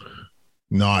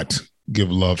not give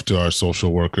love to our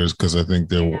social workers, because I think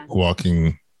they're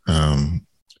walking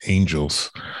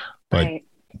angels. But right.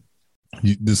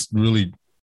 this really,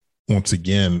 once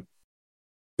again,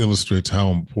 illustrates how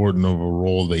important of a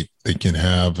role they can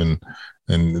have, and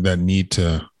that need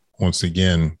to, once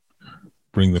again,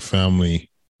 bring the family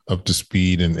up to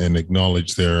speed and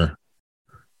acknowledge their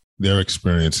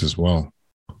experience as well.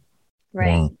 Right.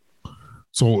 Wow.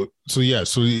 So yeah.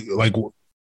 So like,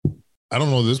 I don't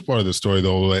know this part of the story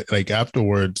though. Like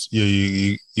afterwards,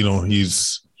 you know,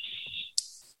 he's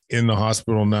in the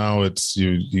hospital now. It's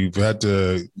you've had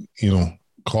to, you know,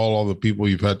 call all the people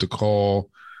you've had to call.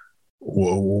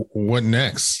 What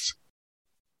next?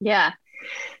 Yeah.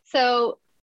 So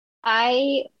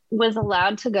I was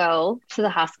allowed to go to the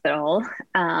hospital.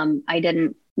 I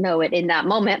didn't know it in that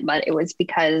moment, but it was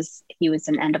because he was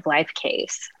an end of life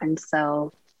case. And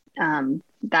so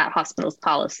that hospital's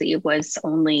policy was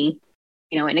only,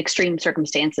 you know, in extreme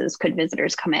circumstances could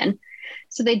visitors come in.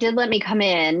 So they did let me come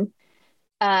in.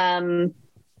 And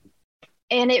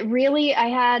And I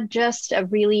had just a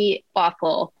really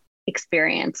awful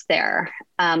experience there.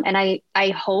 And I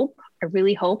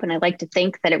really hope, and I like to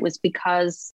think that it was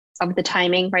because of the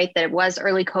timing, right? That it was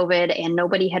early COVID and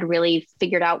nobody had really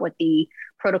figured out what the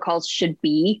protocols should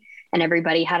be. And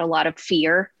everybody had a lot of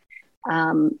fear.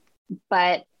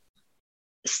 But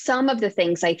some of the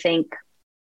things I think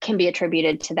can be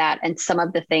attributed to that. And some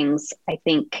of the things I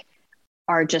think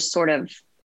are just sort of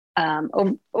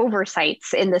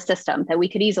oversights in the system that we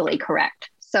could easily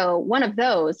correct. So one of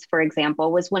those, for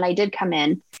example, was when I did come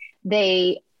in,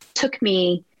 they took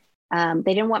me,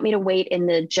 they didn't want me to wait in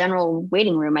the general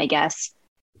waiting room, I guess.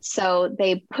 So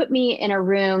they put me in a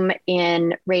room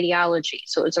in radiology.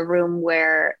 So it was a room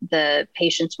where the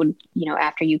patients would,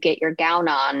 after you get your gown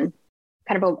on,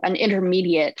 kind of an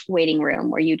intermediate waiting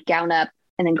room where you'd gown up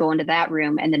and then go into that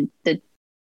room. And then the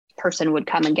person would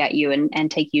come and get you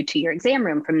and take you to your exam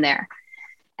room from there.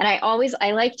 And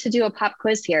I like to do a pop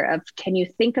quiz here of, can you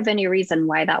think of any reason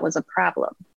why that was a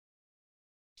problem?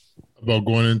 About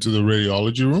going into the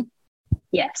radiology room?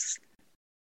 Yes.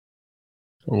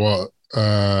 Well,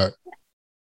 I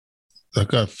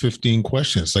got 15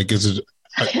 questions. Like, is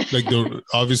it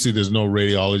obviously there's no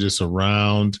radiologist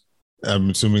around.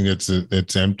 I'm assuming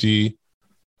it's empty.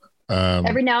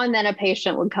 Every now and then a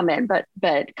patient would come in,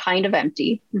 but kind of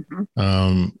empty.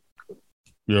 Mm-hmm.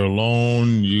 You're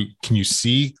alone. Can you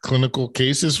see clinical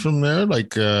cases from there?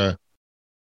 Like, I'm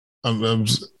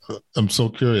so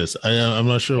curious. I'm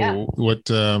not sure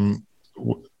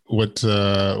what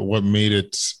made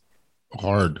it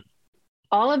hard.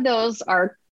 All of those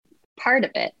are part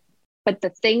of it, but the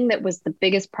thing that was the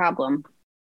biggest problem,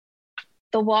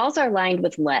 the walls are lined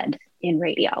with lead in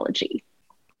radiology.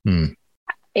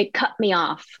 It cut me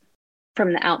off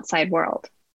from the outside world.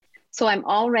 So I'm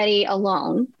already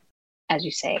alone, as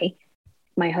you say.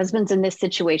 My husband's in this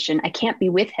situation. I can't be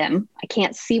with him. I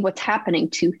can't see what's happening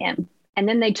to him. And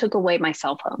then they took away my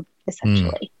cell phone,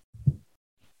 essentially.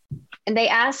 And they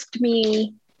asked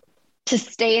me to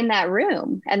stay in that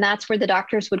room. And that's where the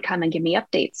doctors would come and give me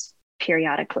updates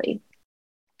periodically.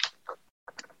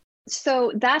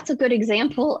 So that's a good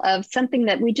example of something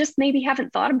that we just maybe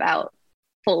haven't thought about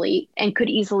fully and could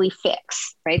easily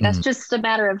fix, right? That's just a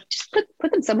matter of just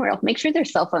put them somewhere else. Make sure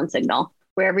there's cell phone signal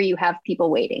wherever you have people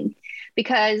waiting.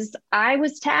 Because I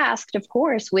was tasked, of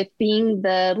course, with being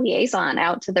the liaison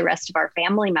out to the rest of our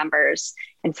family members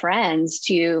and friends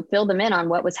to fill them in on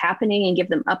what was happening and give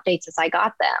them updates as I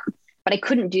got them. But I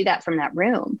couldn't do that from that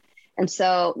room.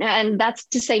 And that's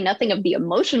to say nothing of the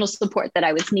emotional support that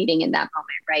I was needing in that moment,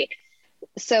 right?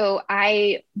 So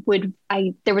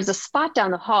there was a spot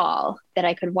down the hall that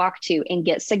I could walk to and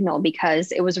get signal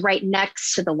because it was right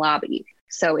next to the lobby.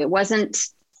 So it wasn't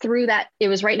through that, it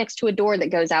was right next to a door that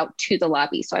goes out to the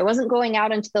lobby. So I wasn't going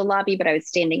out into the lobby, but I was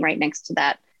standing right next to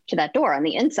that door on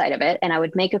the inside of it. And I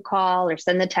would make a call or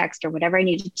send the text or whatever I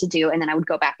needed to do. And then I would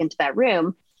go back into that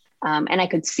room. And I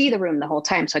could see the room the whole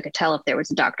time. So I could tell if there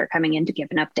was a doctor coming in to give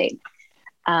an update.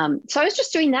 So I was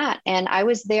just doing that. And I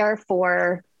was there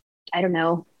for, I don't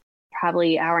know,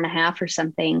 probably an hour and a half or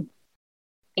something.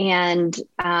 And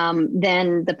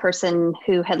then the person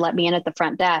who had let me in at the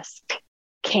front desk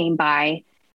came by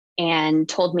and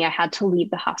told me I had to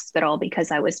leave the hospital because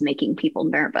I was making people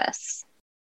nervous.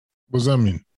 What does that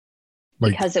mean?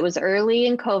 Because it was early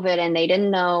in COVID and they didn't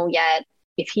know yet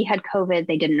if he had COVID.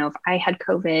 They didn't know if I had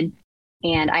COVID.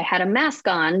 And I had a mask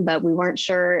on, but we weren't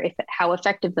sure how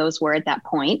effective those were at that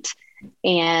point.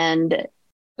 And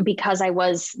because I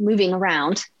was moving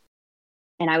around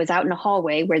and I was out in a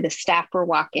hallway where the staff were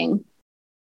walking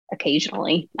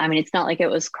occasionally. I mean, it's not like it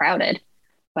was crowded,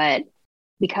 but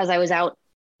because I was out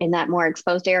in that more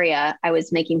exposed area, I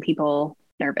was making people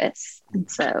nervous. And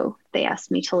so they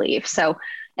asked me to leave. So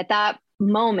at that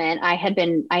moment, I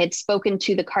had spoken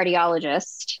to the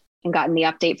cardiologist and gotten the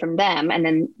update from them. And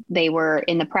then they were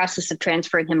in the process of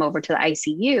transferring him over to the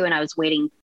ICU. And I was waiting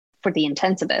for the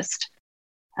intensivist.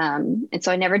 And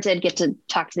so I never did get to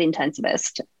talk to the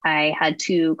intensivist. I had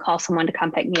to call someone to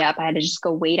come pick me up. I had to just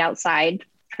go wait outside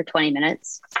for 20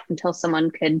 minutes until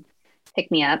someone could pick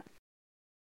me up.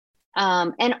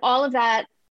 And all of that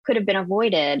could have been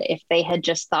avoided if they had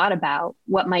just thought about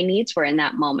what my needs were in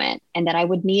that moment and that I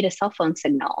would need a cell phone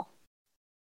signal.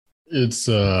 It's,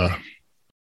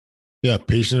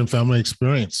 patient and family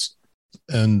experience.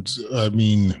 And I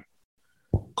mean,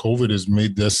 COVID has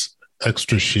made this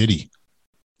extra shitty.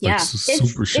 Yeah,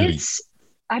 super shitty.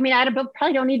 I mean, I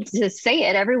probably don't need to say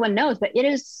it. Everyone knows, but it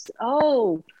is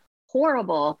so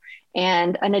horrible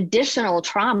and an additional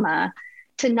trauma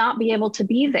to not be able to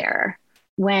be there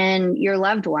when your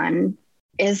loved one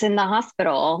is in the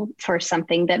hospital for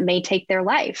something that may take their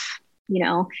life.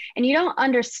 and you don't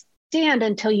understand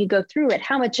until you go through it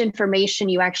how much information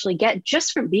you actually get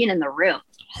just from being in the room.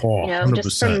 Oh, 100%.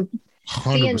 Just from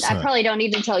seeing, 100%. I probably don't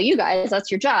need to tell you guys,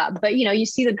 that's your job, but you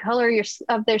see the color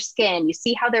of their skin, you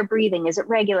see how they're breathing. Is it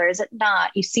regular? Is it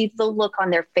not? You see the look on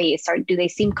their face, or do they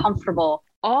seem comfortable?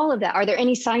 All of that. Are there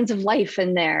any signs of life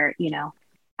in there?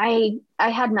 I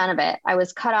had none of it. I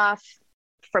was cut off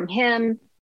from him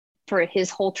for his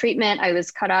whole treatment. I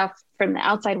was cut off from the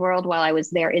outside world while I was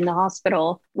there in the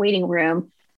hospital waiting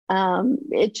room.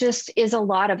 It just is a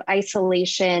lot of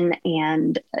isolation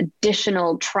and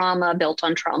additional trauma built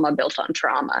on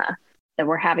trauma that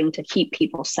we're having to keep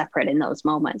people separate in those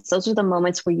moments. Those are the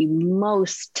moments where you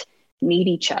most need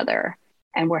each other,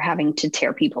 and we're having to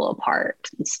tear people apart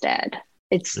instead.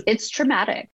 It's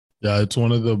traumatic. Yeah, it's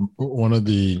one of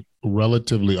the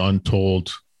relatively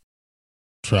untold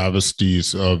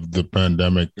travesties of the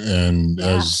pandemic. And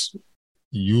as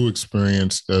you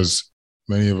experienced, as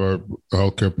many of our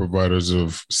healthcare providers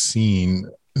have seen,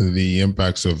 the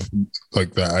impacts of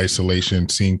like the isolation,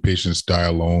 seeing patients die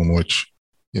alone, which,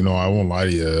 I won't lie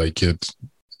to you, like it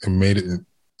made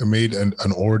an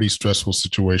already stressful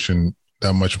situation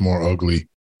that much more ugly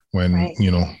when, right.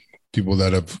 People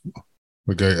that have,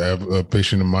 like I have a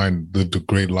patient in mind, lived a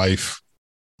great life,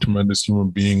 tremendous human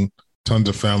being, tons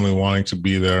of family wanting to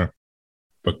be there,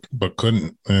 but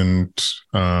couldn't. And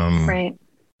right.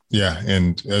 Yeah.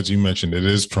 And as you mentioned, it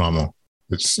is trauma.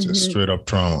 It's straight up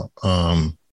trauma.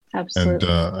 Absolutely. And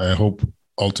I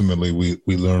ultimately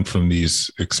we learn from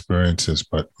these experiences,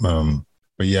 but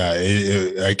yeah,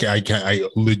 I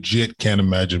legit can't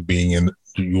imagine being in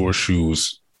your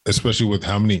shoes, especially with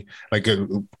how many, like at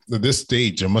this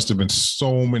stage, there must have been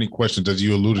so many questions, as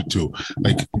you alluded to,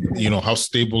 like, how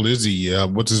stable is he?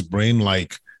 What's his brain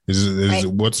like? Right.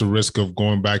 What's the risk of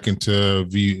going back into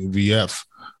VF?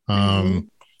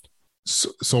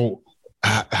 So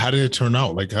how did it turn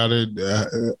out? Like, how did,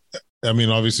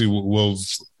 obviously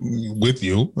Will's with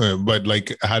you, but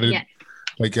like, how did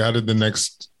the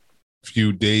next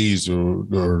few days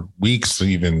or weeks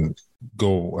even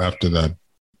go after that?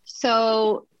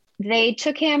 So they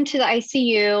took him to the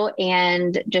ICU,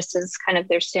 and just as kind of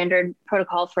their standard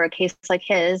protocol for a case like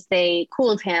his, they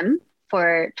cooled him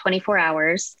for 24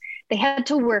 hours. They had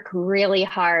to work really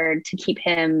hard to keep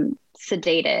him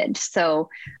sedated. So,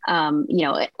 on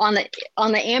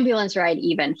the ambulance ride,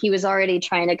 even, he was already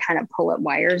trying to kind of pull at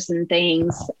wires and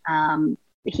things.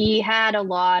 He had a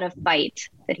lot of fight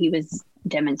that he was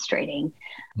demonstrating.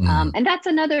 And that's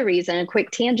another reason, a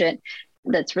quick tangent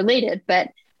that's related, but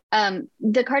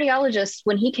the cardiologist,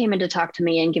 when he came in to talk to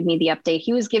me and give me the update,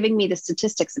 he was giving me the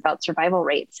statistics about survival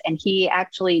rates. And he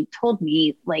actually told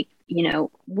me, like,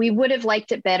 we would have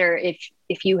liked it better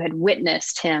if you had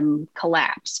witnessed him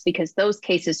collapse, because those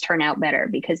cases turn out better,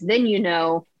 because then,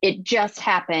 it just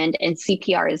happened and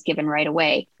CPR is given right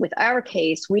away. With our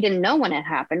case, we didn't know when it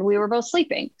happened. We were both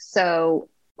sleeping. So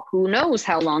who knows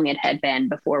how long it had been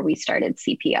before we started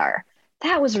CPR.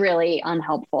 That was really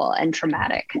unhelpful and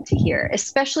traumatic to hear,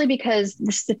 especially because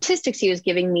the statistics he was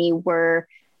giving me were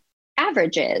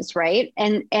averages, right?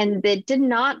 And they did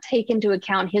not take into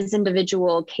account his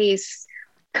individual case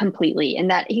completely,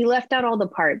 and that he left out all the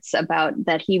parts about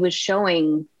that he was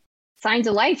showing signs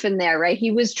of life in there, right? He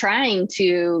was trying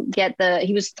to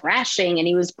he was thrashing and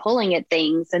he was pulling at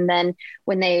things. And then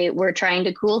when they were trying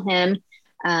to cool him,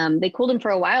 they cooled him for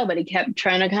a while, but he kept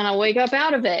trying to kind of wake up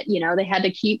out of it. They had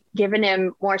to keep giving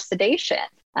him more sedation.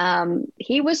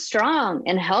 He was strong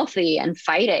and healthy and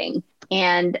fighting.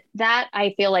 And that,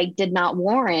 I feel like, did not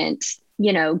warrant,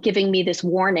 giving me this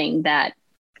warning that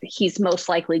he's most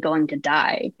likely going to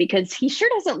die, because he sure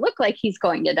doesn't look like he's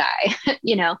going to die,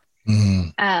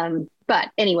 But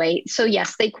anyway, so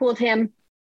yes, they cooled him.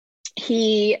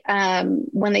 He,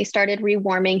 when they started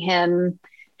rewarming him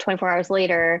 24 hours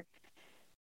later,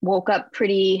 woke up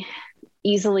pretty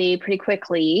easily, pretty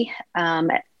quickly.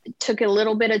 It took a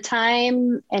little bit of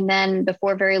time. And then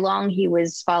before very long, he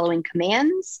was following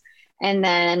commands. And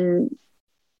then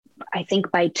I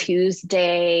think by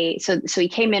Tuesday, so he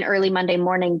came in early Monday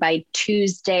morning. By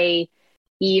Tuesday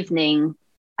evening,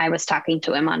 I was talking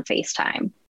to him on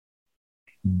FaceTime.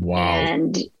 Wow.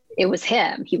 And it was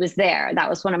him. He was there. That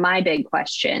was one of my big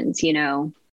questions,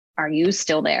 are you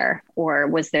still there? Or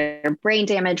was there brain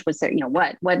damage? Was there,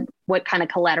 what kind of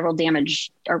collateral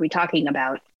damage are we talking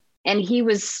about? And he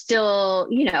was still,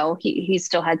 he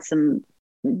still had some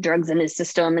drugs in his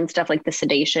system and stuff, like the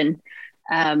sedation.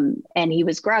 And he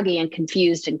was groggy and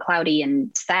confused and cloudy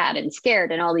and sad and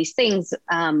scared and all these things.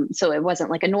 So it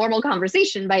wasn't like a normal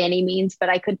conversation by any means, but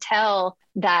I could tell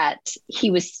that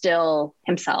he was still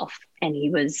himself and he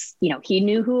was, he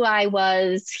knew who I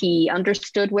was. He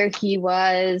understood where he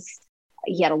was.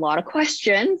 He had a lot of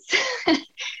questions.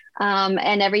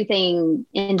 And everything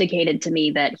indicated to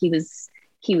me that he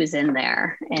was in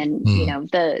there. And,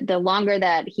 the longer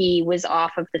that he was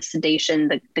off of the sedation,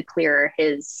 the clearer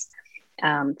his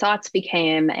thoughts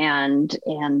became. And,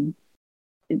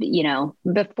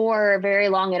 before very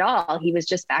long at all, he was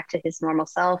just back to his normal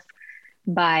self.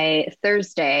 By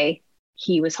Thursday,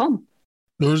 he was home.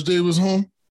 Thursday was home?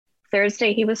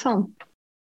 Thursday, he was home.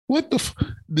 What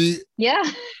Yeah.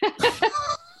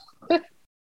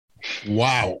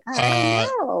 Wow. I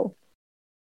know.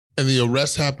 And the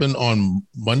arrest happened on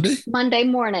Monday? Monday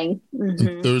morning.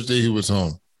 Mm-hmm. Thursday, he was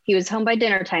home. He was home by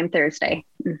dinner time Thursday.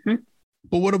 Mm-hmm.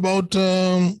 But what about,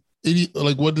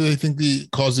 what do they think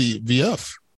caused the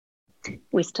VF?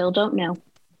 We still don't know.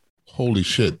 Holy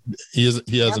shit. He has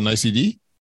an ICD?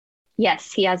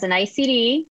 Yes, he has an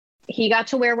ICD. He got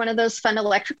to wear one of those fun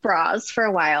electric bras for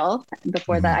a while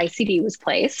before the ICD was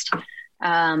placed.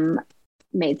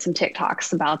 Made some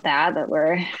TikToks about that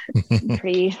were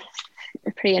pretty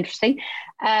interesting.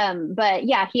 But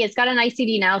yeah, he has got an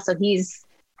ICD now. So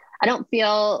I don't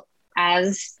feel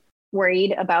as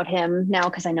worried about him now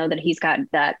because I know that he's got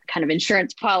that kind of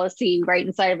insurance policy right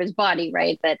inside of his body,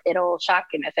 right? That it'll shock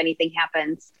him if anything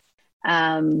happens.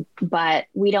 But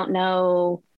we don't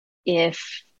know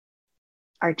if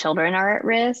our children are at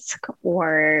risk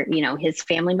or, his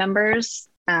family members.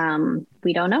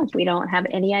 We don't know. We don't have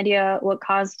any idea what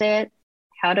caused it,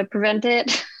 how to prevent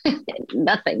it,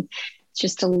 nothing. It's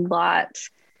just a lot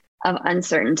of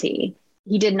uncertainty.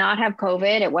 He did not have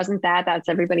COVID. It wasn't that. That's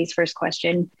everybody's first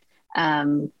question.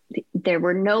 There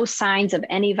were no signs of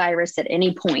any virus at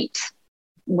any point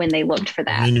when they looked for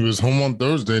that. I mean, he was home on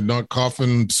Thursday, not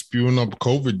coughing, spewing up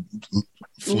COVID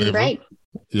flavor. Right.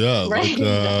 Yeah. Right.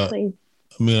 Exactly.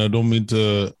 I mean, I don't mean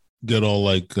to get all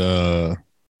I don't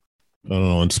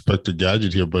know, Inspector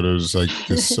Gadget here, but it was like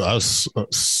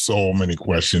so many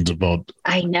questions about.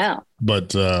 I know. But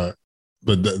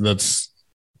that's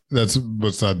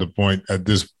beside the point at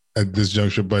this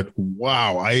juncture. But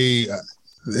wow,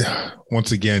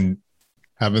 once again,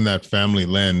 having that family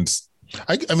lens,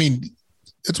 I mean,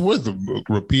 it's worth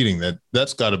repeating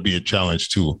that's got to be a challenge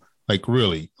too. Like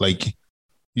really,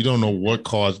 you don't know what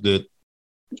caused it.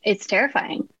 It's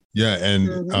terrifying. Yeah.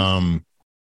 And,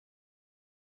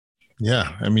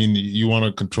 yeah, I mean, you want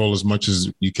to control as much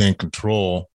as you can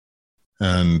control.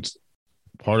 And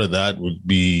part of that would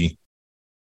be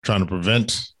trying to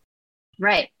prevent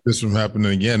this from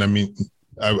happening again. I mean,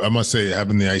 I must say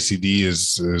having the ICD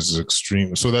is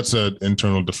extreme. So that's an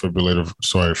internal defibrillator.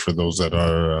 Sorry for those that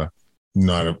are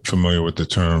not familiar with the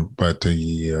term, but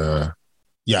you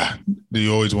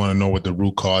always want to know what the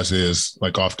root cause is.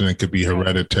 Like often it could be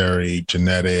hereditary,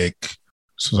 genetic,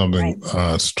 something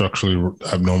structurally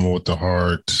abnormal with the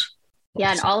heart.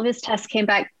 Yeah, and all of his tests came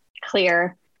back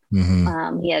clear.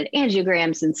 Mm-hmm. He had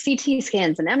angiograms and CT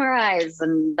scans and MRIs,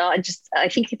 and I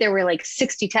think there were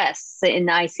 60 tests in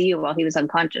the ICU while he was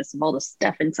unconscious of all the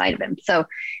stuff inside of him. So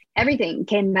everything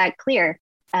came back clear.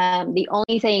 The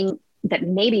only thing that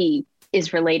maybe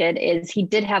is related is he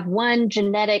did have one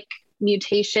genetic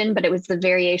mutation, but it was the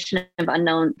variant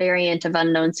of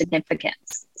unknown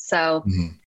significance. So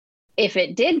if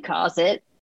it did cause it,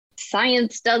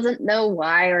 science doesn't know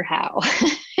why or how.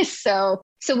 So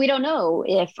we don't know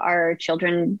if our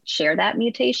children share that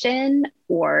mutation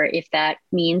or if that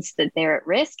means that they're at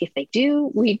risk. If they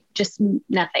do,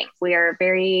 nothing. We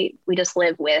just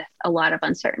live with a lot of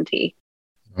uncertainty.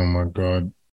 Oh my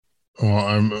God. Well,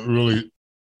 I'm really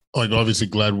obviously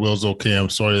glad Will's okay. I'm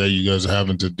sorry that you guys are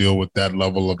having to deal with that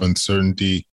level of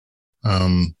uncertainty. How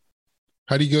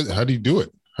do you do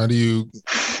it? How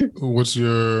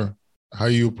are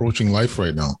you approaching life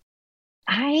right now?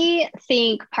 I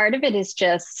think part of it is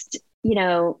just, you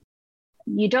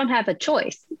don't have a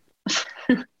choice.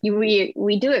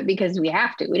 We do it because we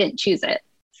have to. We didn't choose it.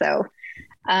 So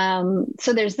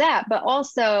there's that. But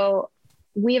also,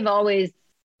 we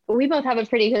both have a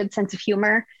pretty good sense of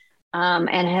humor, and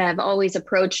have always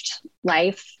approached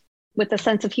life with a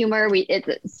sense of humor.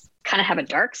 It's kind of have a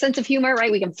dark sense of humor,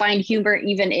 right? We can find humor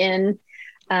even in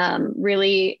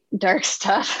really dark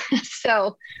stuff.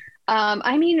 So,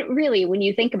 I mean, really, when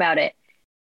you think about it,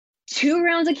 2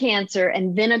 rounds of cancer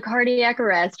and then a cardiac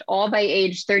arrest all by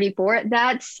age 34,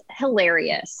 that's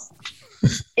hilarious.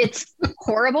 It's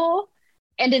horrible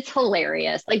and it's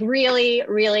hilarious. Really,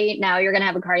 really, now you're going to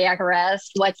have a cardiac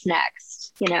arrest. What's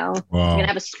next? Wow. You're going to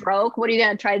have a stroke. What are you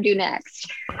going to try to do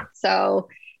next? So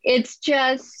it's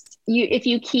just, if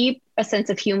you keep a sense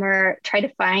of humor, try to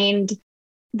find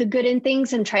the good in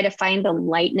things and try to find the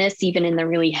lightness, even in the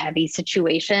really heavy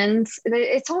situations.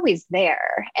 It's always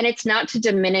there. And it's not to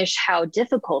diminish how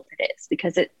difficult it is,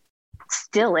 because it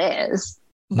still is,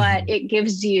 but it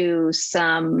gives you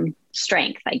some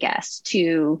strength, I guess,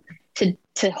 to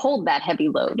hold that heavy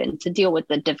load and to deal with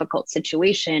the difficult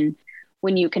situation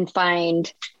when you can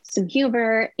find some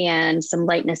humor and some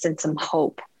lightness and some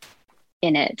hope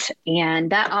in it.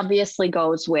 And that obviously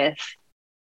goes with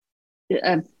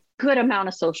a good amount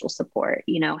of social support,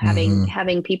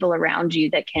 having people around you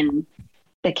that can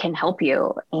help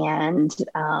you, and,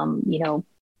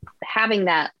 having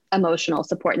that emotional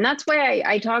support. And that's why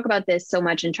I talk about this so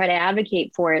much and try to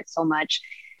advocate for it so much,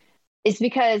 is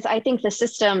because I think the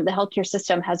healthcare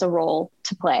system has a role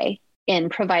to play in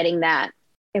providing that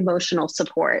emotional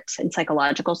support and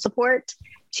psychological support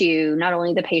to not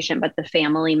only the patient, but the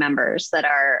family members that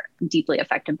are deeply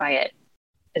affected by it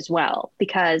as well.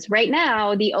 Because right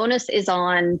now the onus is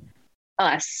on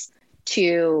us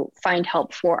to find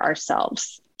help for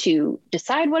ourselves, to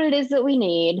decide what it is that we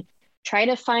need, try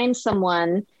to find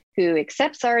someone who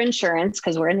accepts our insurance,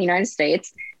 because we're in the United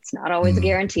States. It's not always a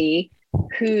guarantee,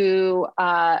 who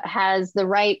has the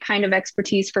right kind of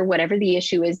expertise for whatever the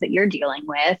issue is that you're dealing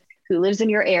with, who lives in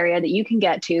your area that you can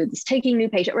get to, that's taking new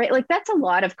patient, right? Like, that's a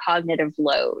lot of cognitive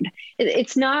load.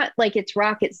 It's not like it's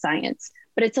rocket science,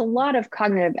 but it's a lot of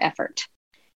cognitive effort.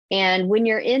 And when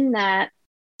you're in that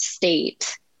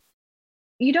state,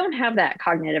 you don't have that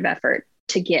cognitive effort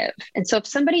to give. And so if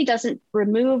somebody doesn't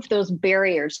remove those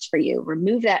barriers for you,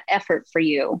 remove that effort for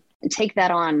you, and take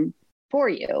that on for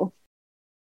you,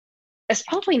 it's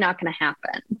probably not going to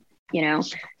happen,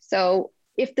 So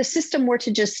if the system were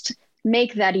to just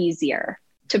make that easier,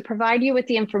 to provide you with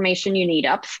the information you need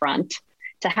up front,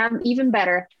 to have, even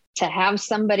better, to have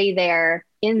somebody there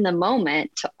in the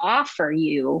moment to offer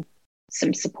you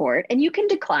some support, and you can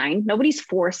decline. Nobody's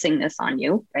forcing this on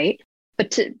you, right?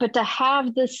 But to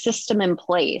have the system in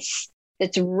place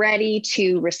that's ready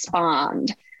to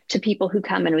respond to people who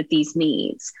come in with these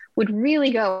needs would really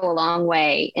go a long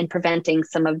way in preventing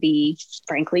some of the,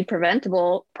 frankly,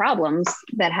 preventable problems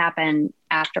that happen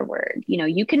afterward.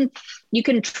 You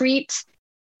can treat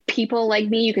people like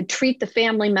me, you could treat the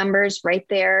family members right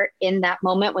there in that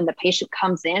moment when the patient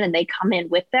comes in and they come in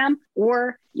with them,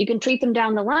 or you can treat them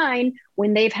down the line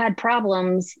when they've had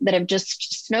problems that have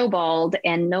just snowballed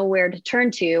and nowhere to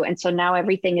turn to. And so now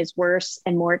everything is worse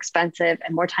and more expensive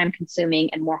and more time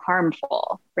consuming and more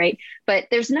harmful, right? But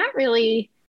there's not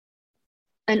really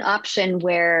an option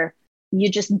where you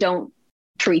just don't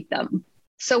treat them.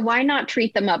 So why not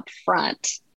treat them up front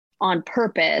on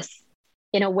purpose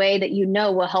in a way that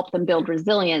will help them build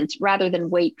resilience, rather than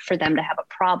wait for them to have a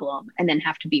problem and then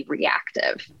have to be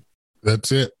reactive?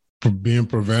 That's it. Being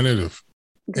preventative.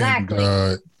 Exactly.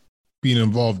 And being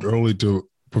involved early to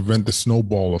prevent the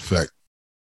snowball effect.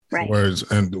 Right.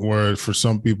 Whereas for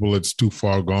some people, it's too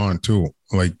far gone too.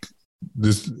 Like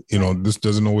this, this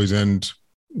doesn't always end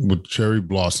with cherry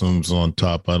blossoms on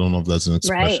top. I don't know if that's an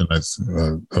expression. Right.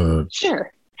 That's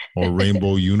sure. Or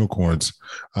rainbow unicorns.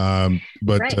 But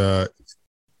right.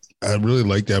 I really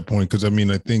like that point, because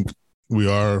I think we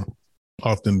are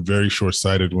often very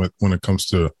short-sighted when it comes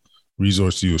to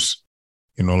resource use.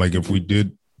 Like if we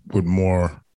did put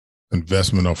more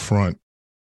investment up front,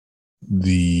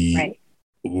 the right.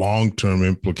 long-term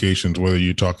implications, whether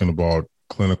you're talking about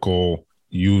clinical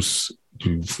use,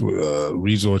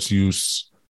 resource use,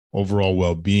 overall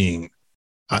well-being,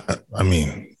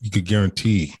 you could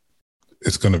guarantee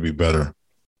it's going to be better.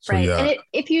 So, right. Yeah. And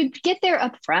if you get there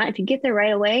up front, if you get there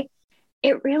right away,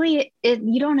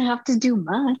 you don't have to do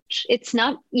much. It's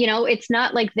not, it's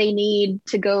not like they need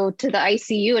to go to the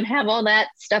ICU and have all that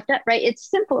stuff done, right? It's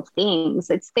simple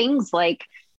things. It's things like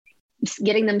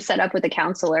getting them set up with a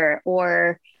counselor,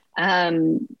 or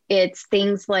it's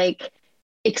things like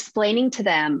explaining to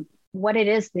them what it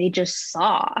is they just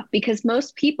saw. Because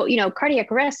most people, cardiac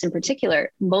arrest in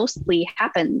particular, mostly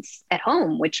happens at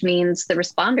home, which means the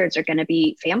responders are going to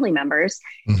be family members.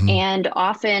 Mm-hmm. And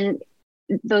often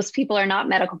those people are not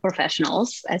medical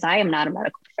professionals, as I am not a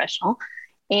medical professional.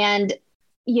 And,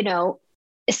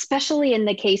 especially in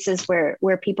the cases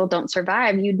where people don't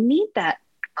survive, you need that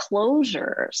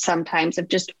closure sometimes of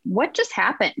just, what just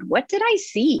happened? What did I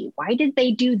see? Why did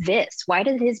they do this? Why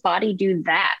did his body do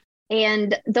that?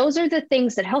 And those are the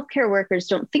things that healthcare workers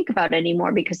don't think about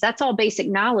anymore, because that's all basic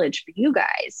knowledge for you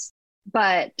guys.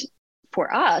 But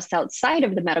for us outside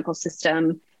of the medical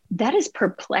system, that is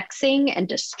perplexing and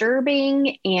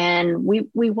disturbing. And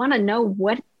we want to know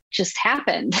what just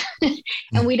happened.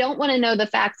 And we don't want to know the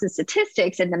facts and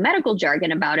statistics and the medical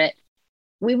jargon about it.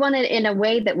 We want it in a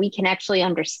way that we can actually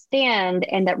understand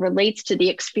and that relates to the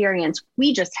experience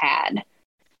we just had,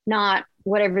 not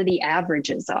whatever the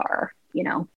averages are,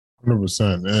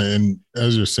 100%. And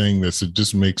as you're saying this, it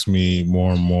just makes me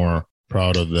more and more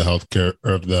proud of the healthcare,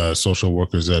 of the social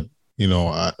workers that,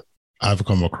 I've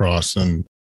come across, and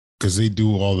because they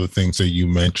do all the things that you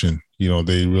mentioned,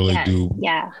 they really do.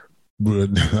 Yeah.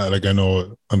 Like, I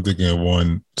know I'm thinking of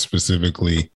one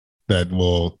specifically that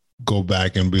will go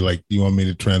back and be like, do you want me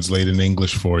to translate in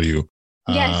English for you?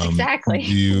 Yes, exactly.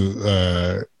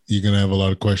 You're going to have a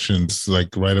lot of questions,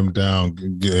 like write them down,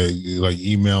 like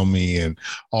email me, and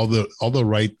all the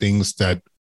right things that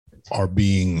are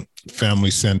being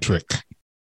family centric.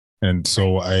 And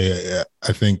so I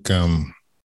think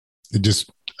it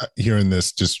just, hearing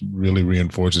this just really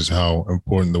reinforces how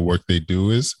important the work they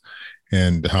do is,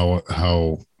 and how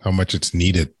much it's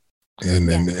needed.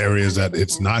 And in areas that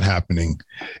it's not happening,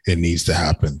 it needs to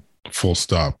happen, full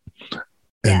stop.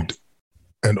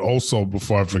 And also,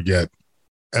 before I forget,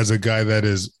 as a guy that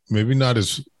is maybe not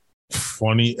as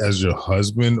funny as your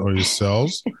husband or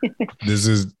yourselves, this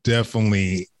is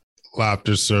definitely,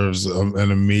 laughter serves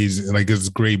an amazing, like, it's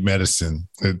great medicine.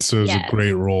 It serves a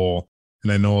great role.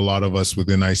 And I know a lot of us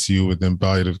within ICU, within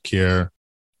palliative care,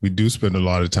 we do spend a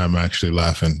lot of time actually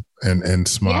laughing and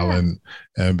smiling,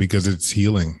 and because it's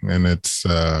healing, and it's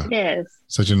it is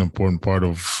such an important part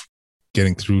of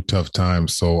getting through tough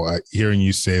times. So hearing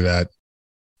you say that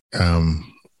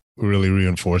really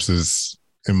reinforces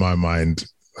in my mind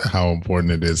how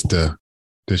important it is to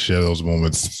share those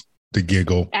moments, to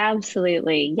giggle.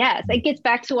 Absolutely. Yes. It gets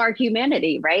back to our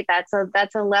humanity, right? That's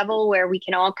a level where we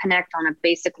can all connect on a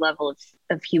basic level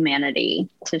of humanity,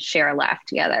 to share a laugh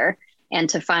together and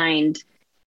to find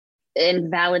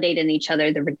and validate in each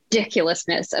other the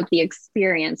ridiculousness of the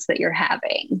experience that you're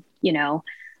having.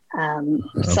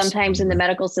 Sometimes in the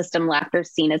medical system, laughter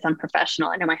is seen as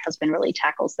unprofessional. I know my husband really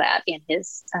tackles that in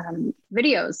his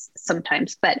videos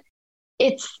sometimes, but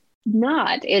it's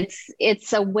not.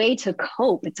 It's a way to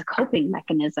cope. It's a coping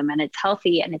mechanism, and it's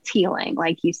healthy and it's healing,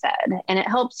 like you said, and it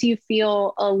helps you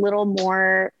feel a little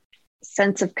more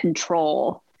sense of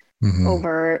control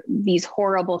over these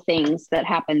horrible things that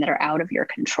happen that are out of your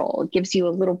control. It gives you a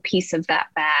little piece of that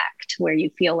back, to where you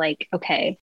feel like,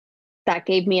 okay, that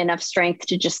gave me enough strength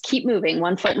to just keep moving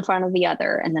one foot in front of the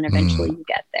other. And then eventually you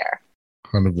get there.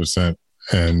 100%.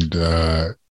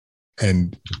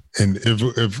 And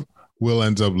if Will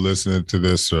ends up listening to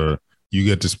this, or you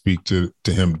get to speak to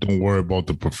him, don't worry about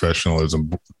the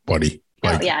professionalism, buddy.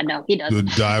 Like, no, he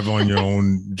doesn't. Dive on your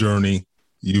own journey.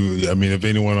 If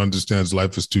anyone understands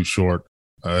life is too short,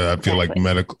 I feel like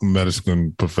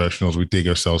medicine professionals, we take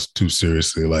ourselves too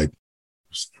seriously. Like,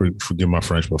 forgive my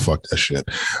French, but fuck that shit.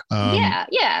 I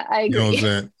agree. You know what I'm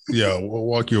saying? Yeah,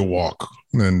 walk your walk,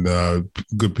 and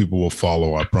good people will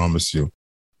follow. I promise you.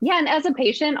 Yeah, and as a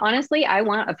patient, honestly, I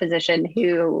want a physician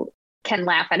who can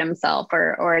laugh at himself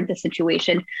or the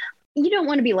situation. You don't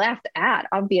want to be laughed at,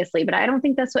 obviously, but I don't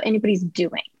think that's what anybody's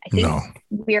doing. I think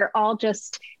we're all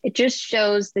it just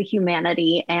shows the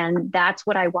humanity, and that's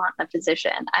what I want in a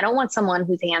physician. I don't want someone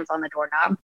whose hands on the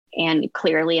doorknob and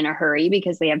clearly in a hurry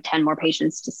because they have 10 more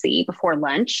patients to see before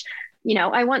lunch.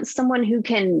 I want someone who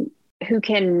can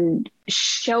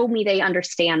show me they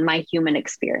understand my human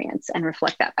experience and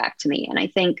reflect that back to me. And I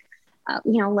think,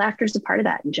 laughter is a part of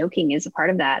that, and joking is a part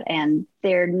of that. And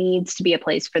there needs to be a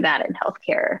place for that in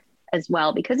healthcare as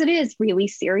well, because it is really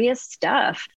serious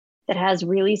stuff that has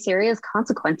really serious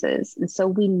consequences. And so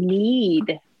we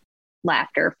need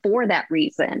laughter for that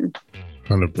reason.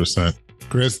 100%.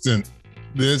 Kristen,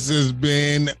 this has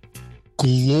been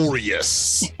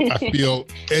glorious. I feel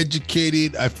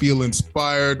educated. I feel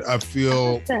inspired. I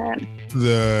feel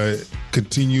the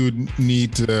continued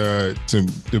need to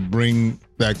bring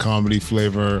that comedy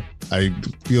flavor. I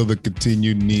feel the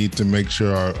continued need to make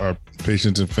sure our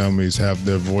patients and families have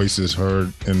their voices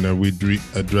heard, and that we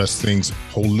address things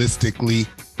holistically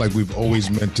like we've always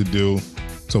meant to do.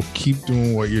 So keep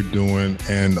doing what you're doing.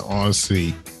 And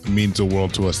honestly, it means the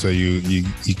world to us that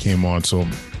you came on. So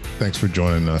thanks for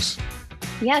joining us.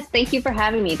 Yes, thank you for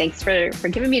having me. Thanks for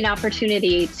giving me an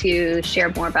opportunity to share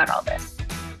more about all this.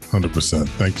 100%.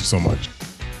 Thank you so much.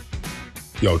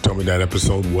 Yo, tell me that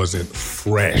episode wasn't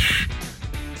fresh.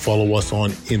 Follow us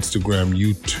on Instagram,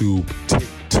 YouTube,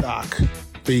 TikTok,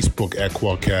 Facebook at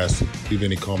Qualcast. Leave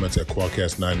any comments at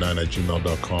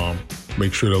qualcast99@gmail.com.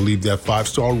 Make sure to leave that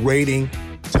 5-star rating.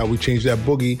 That's how we change that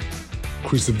boogie.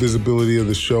 Increase the visibility of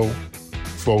the show.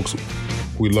 Folks,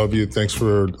 we love you. Thanks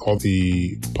for all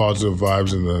the positive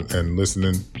vibes and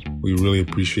listening. We really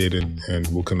appreciate it, and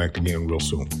we'll connect again real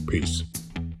soon. Peace.